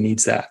world really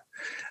needs that.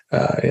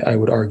 I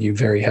would argue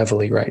very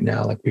heavily right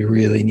now, we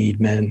really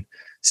need men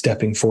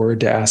stepping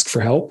forward to ask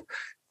for help,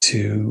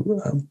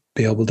 to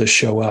be able to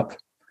show up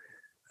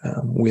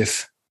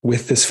with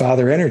this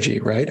father energy,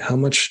 right? How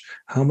much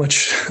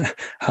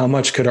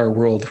could our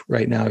world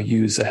right now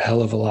use a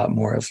hell of a lot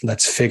more of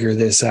let's figure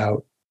this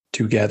out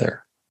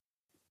together?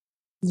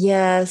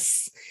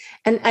 Yes.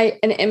 And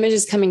an image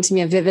is coming to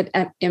me, a vivid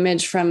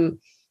image from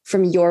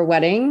your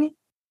wedding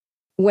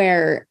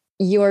where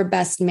your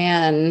best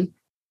man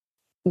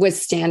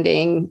was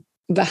standing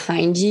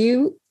behind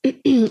you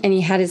and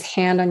he had his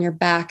hand on your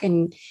back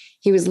and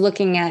he was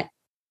looking at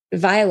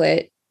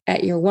Violet,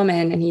 at your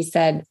woman, and he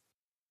said,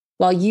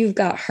 "While you've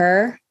got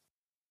her,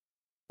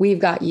 we've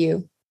got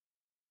you."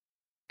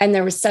 And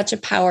there was such a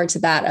power to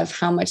that of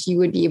how much you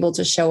would be able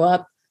to show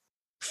up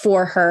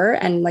for her.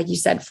 And like you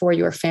said, for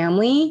your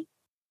family,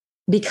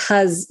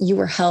 because you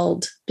were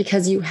held,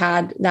 because you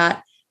had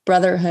that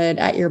brotherhood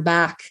at your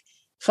back,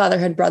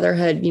 fatherhood,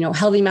 brotherhood,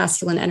 healthy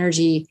masculine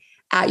energy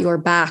at your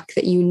back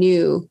that you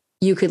knew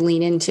you could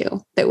lean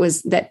into, that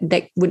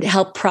would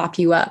help prop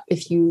you up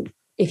if you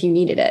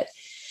needed it.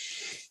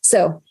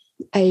 So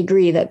I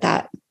agree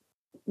that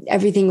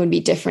everything would be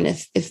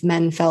different if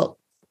men felt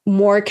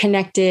more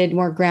connected,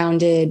 more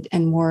grounded,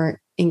 and more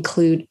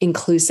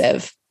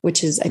inclusive,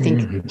 which is, I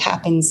think,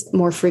 happens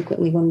more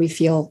frequently when we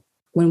feel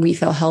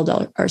held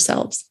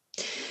ourselves.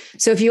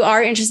 So if you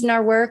are interested in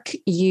our work,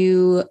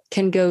 you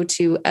can go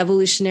to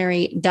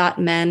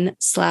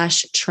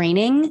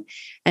evolutionary.men/training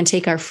and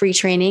take our free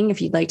training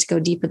if you'd like to go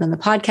deeper than the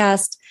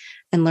podcast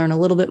and learn a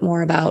little bit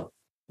more about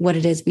what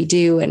it is we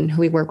do and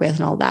who we work with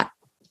and all that.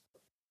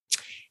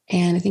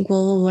 And I think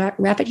we'll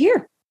wrap it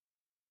here.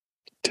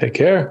 Take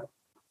care.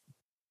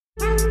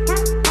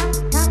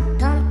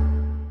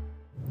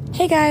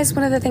 Hey guys,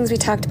 one of the things we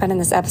talked about in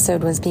this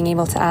episode was being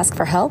able to ask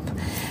for help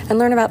and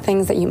learn about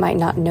things that you might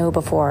not know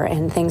before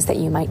and things that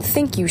you might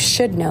think you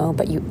should know,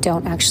 but you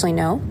don't actually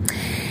know.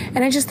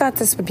 And I just thought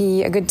this would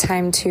be a good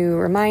time to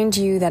remind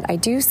you that I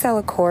do sell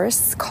a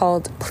course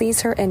called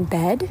Please Her in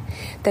Bed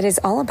that is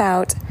all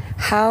about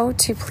how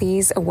to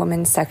please a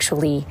woman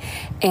sexually.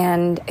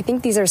 And I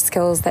think these are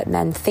skills that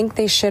men think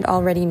they should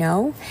already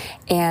know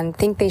and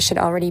think they should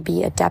already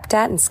be adept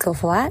at and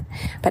skillful at.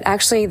 But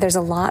actually, there's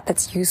a lot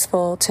that's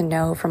useful to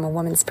know from a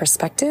woman's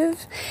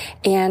perspective.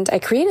 And I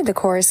created the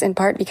course in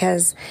part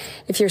because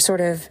if you're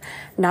sort of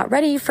not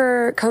ready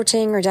for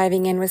coaching or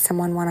diving in with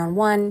someone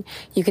one-on-one,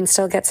 you can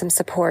still get some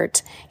support.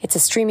 It's a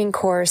streaming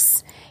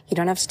course. You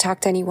don't have to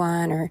talk to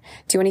anyone or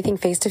do anything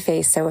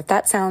face-to-face. So if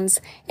that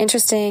sounds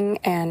interesting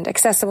and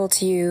accessible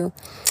to you,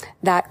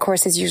 that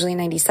course is usually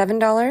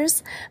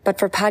 $97. But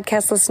for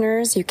podcast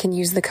listeners, you can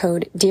use the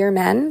code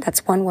DEARMEN,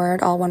 that's one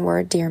word, all one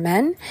word,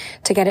 DEARMEN,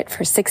 to get it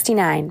for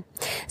 $69.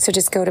 So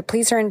just go to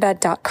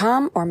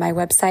pleaseherinbed.com or my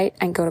website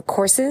and go to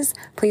courses,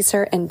 Please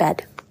Her in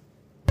Bed.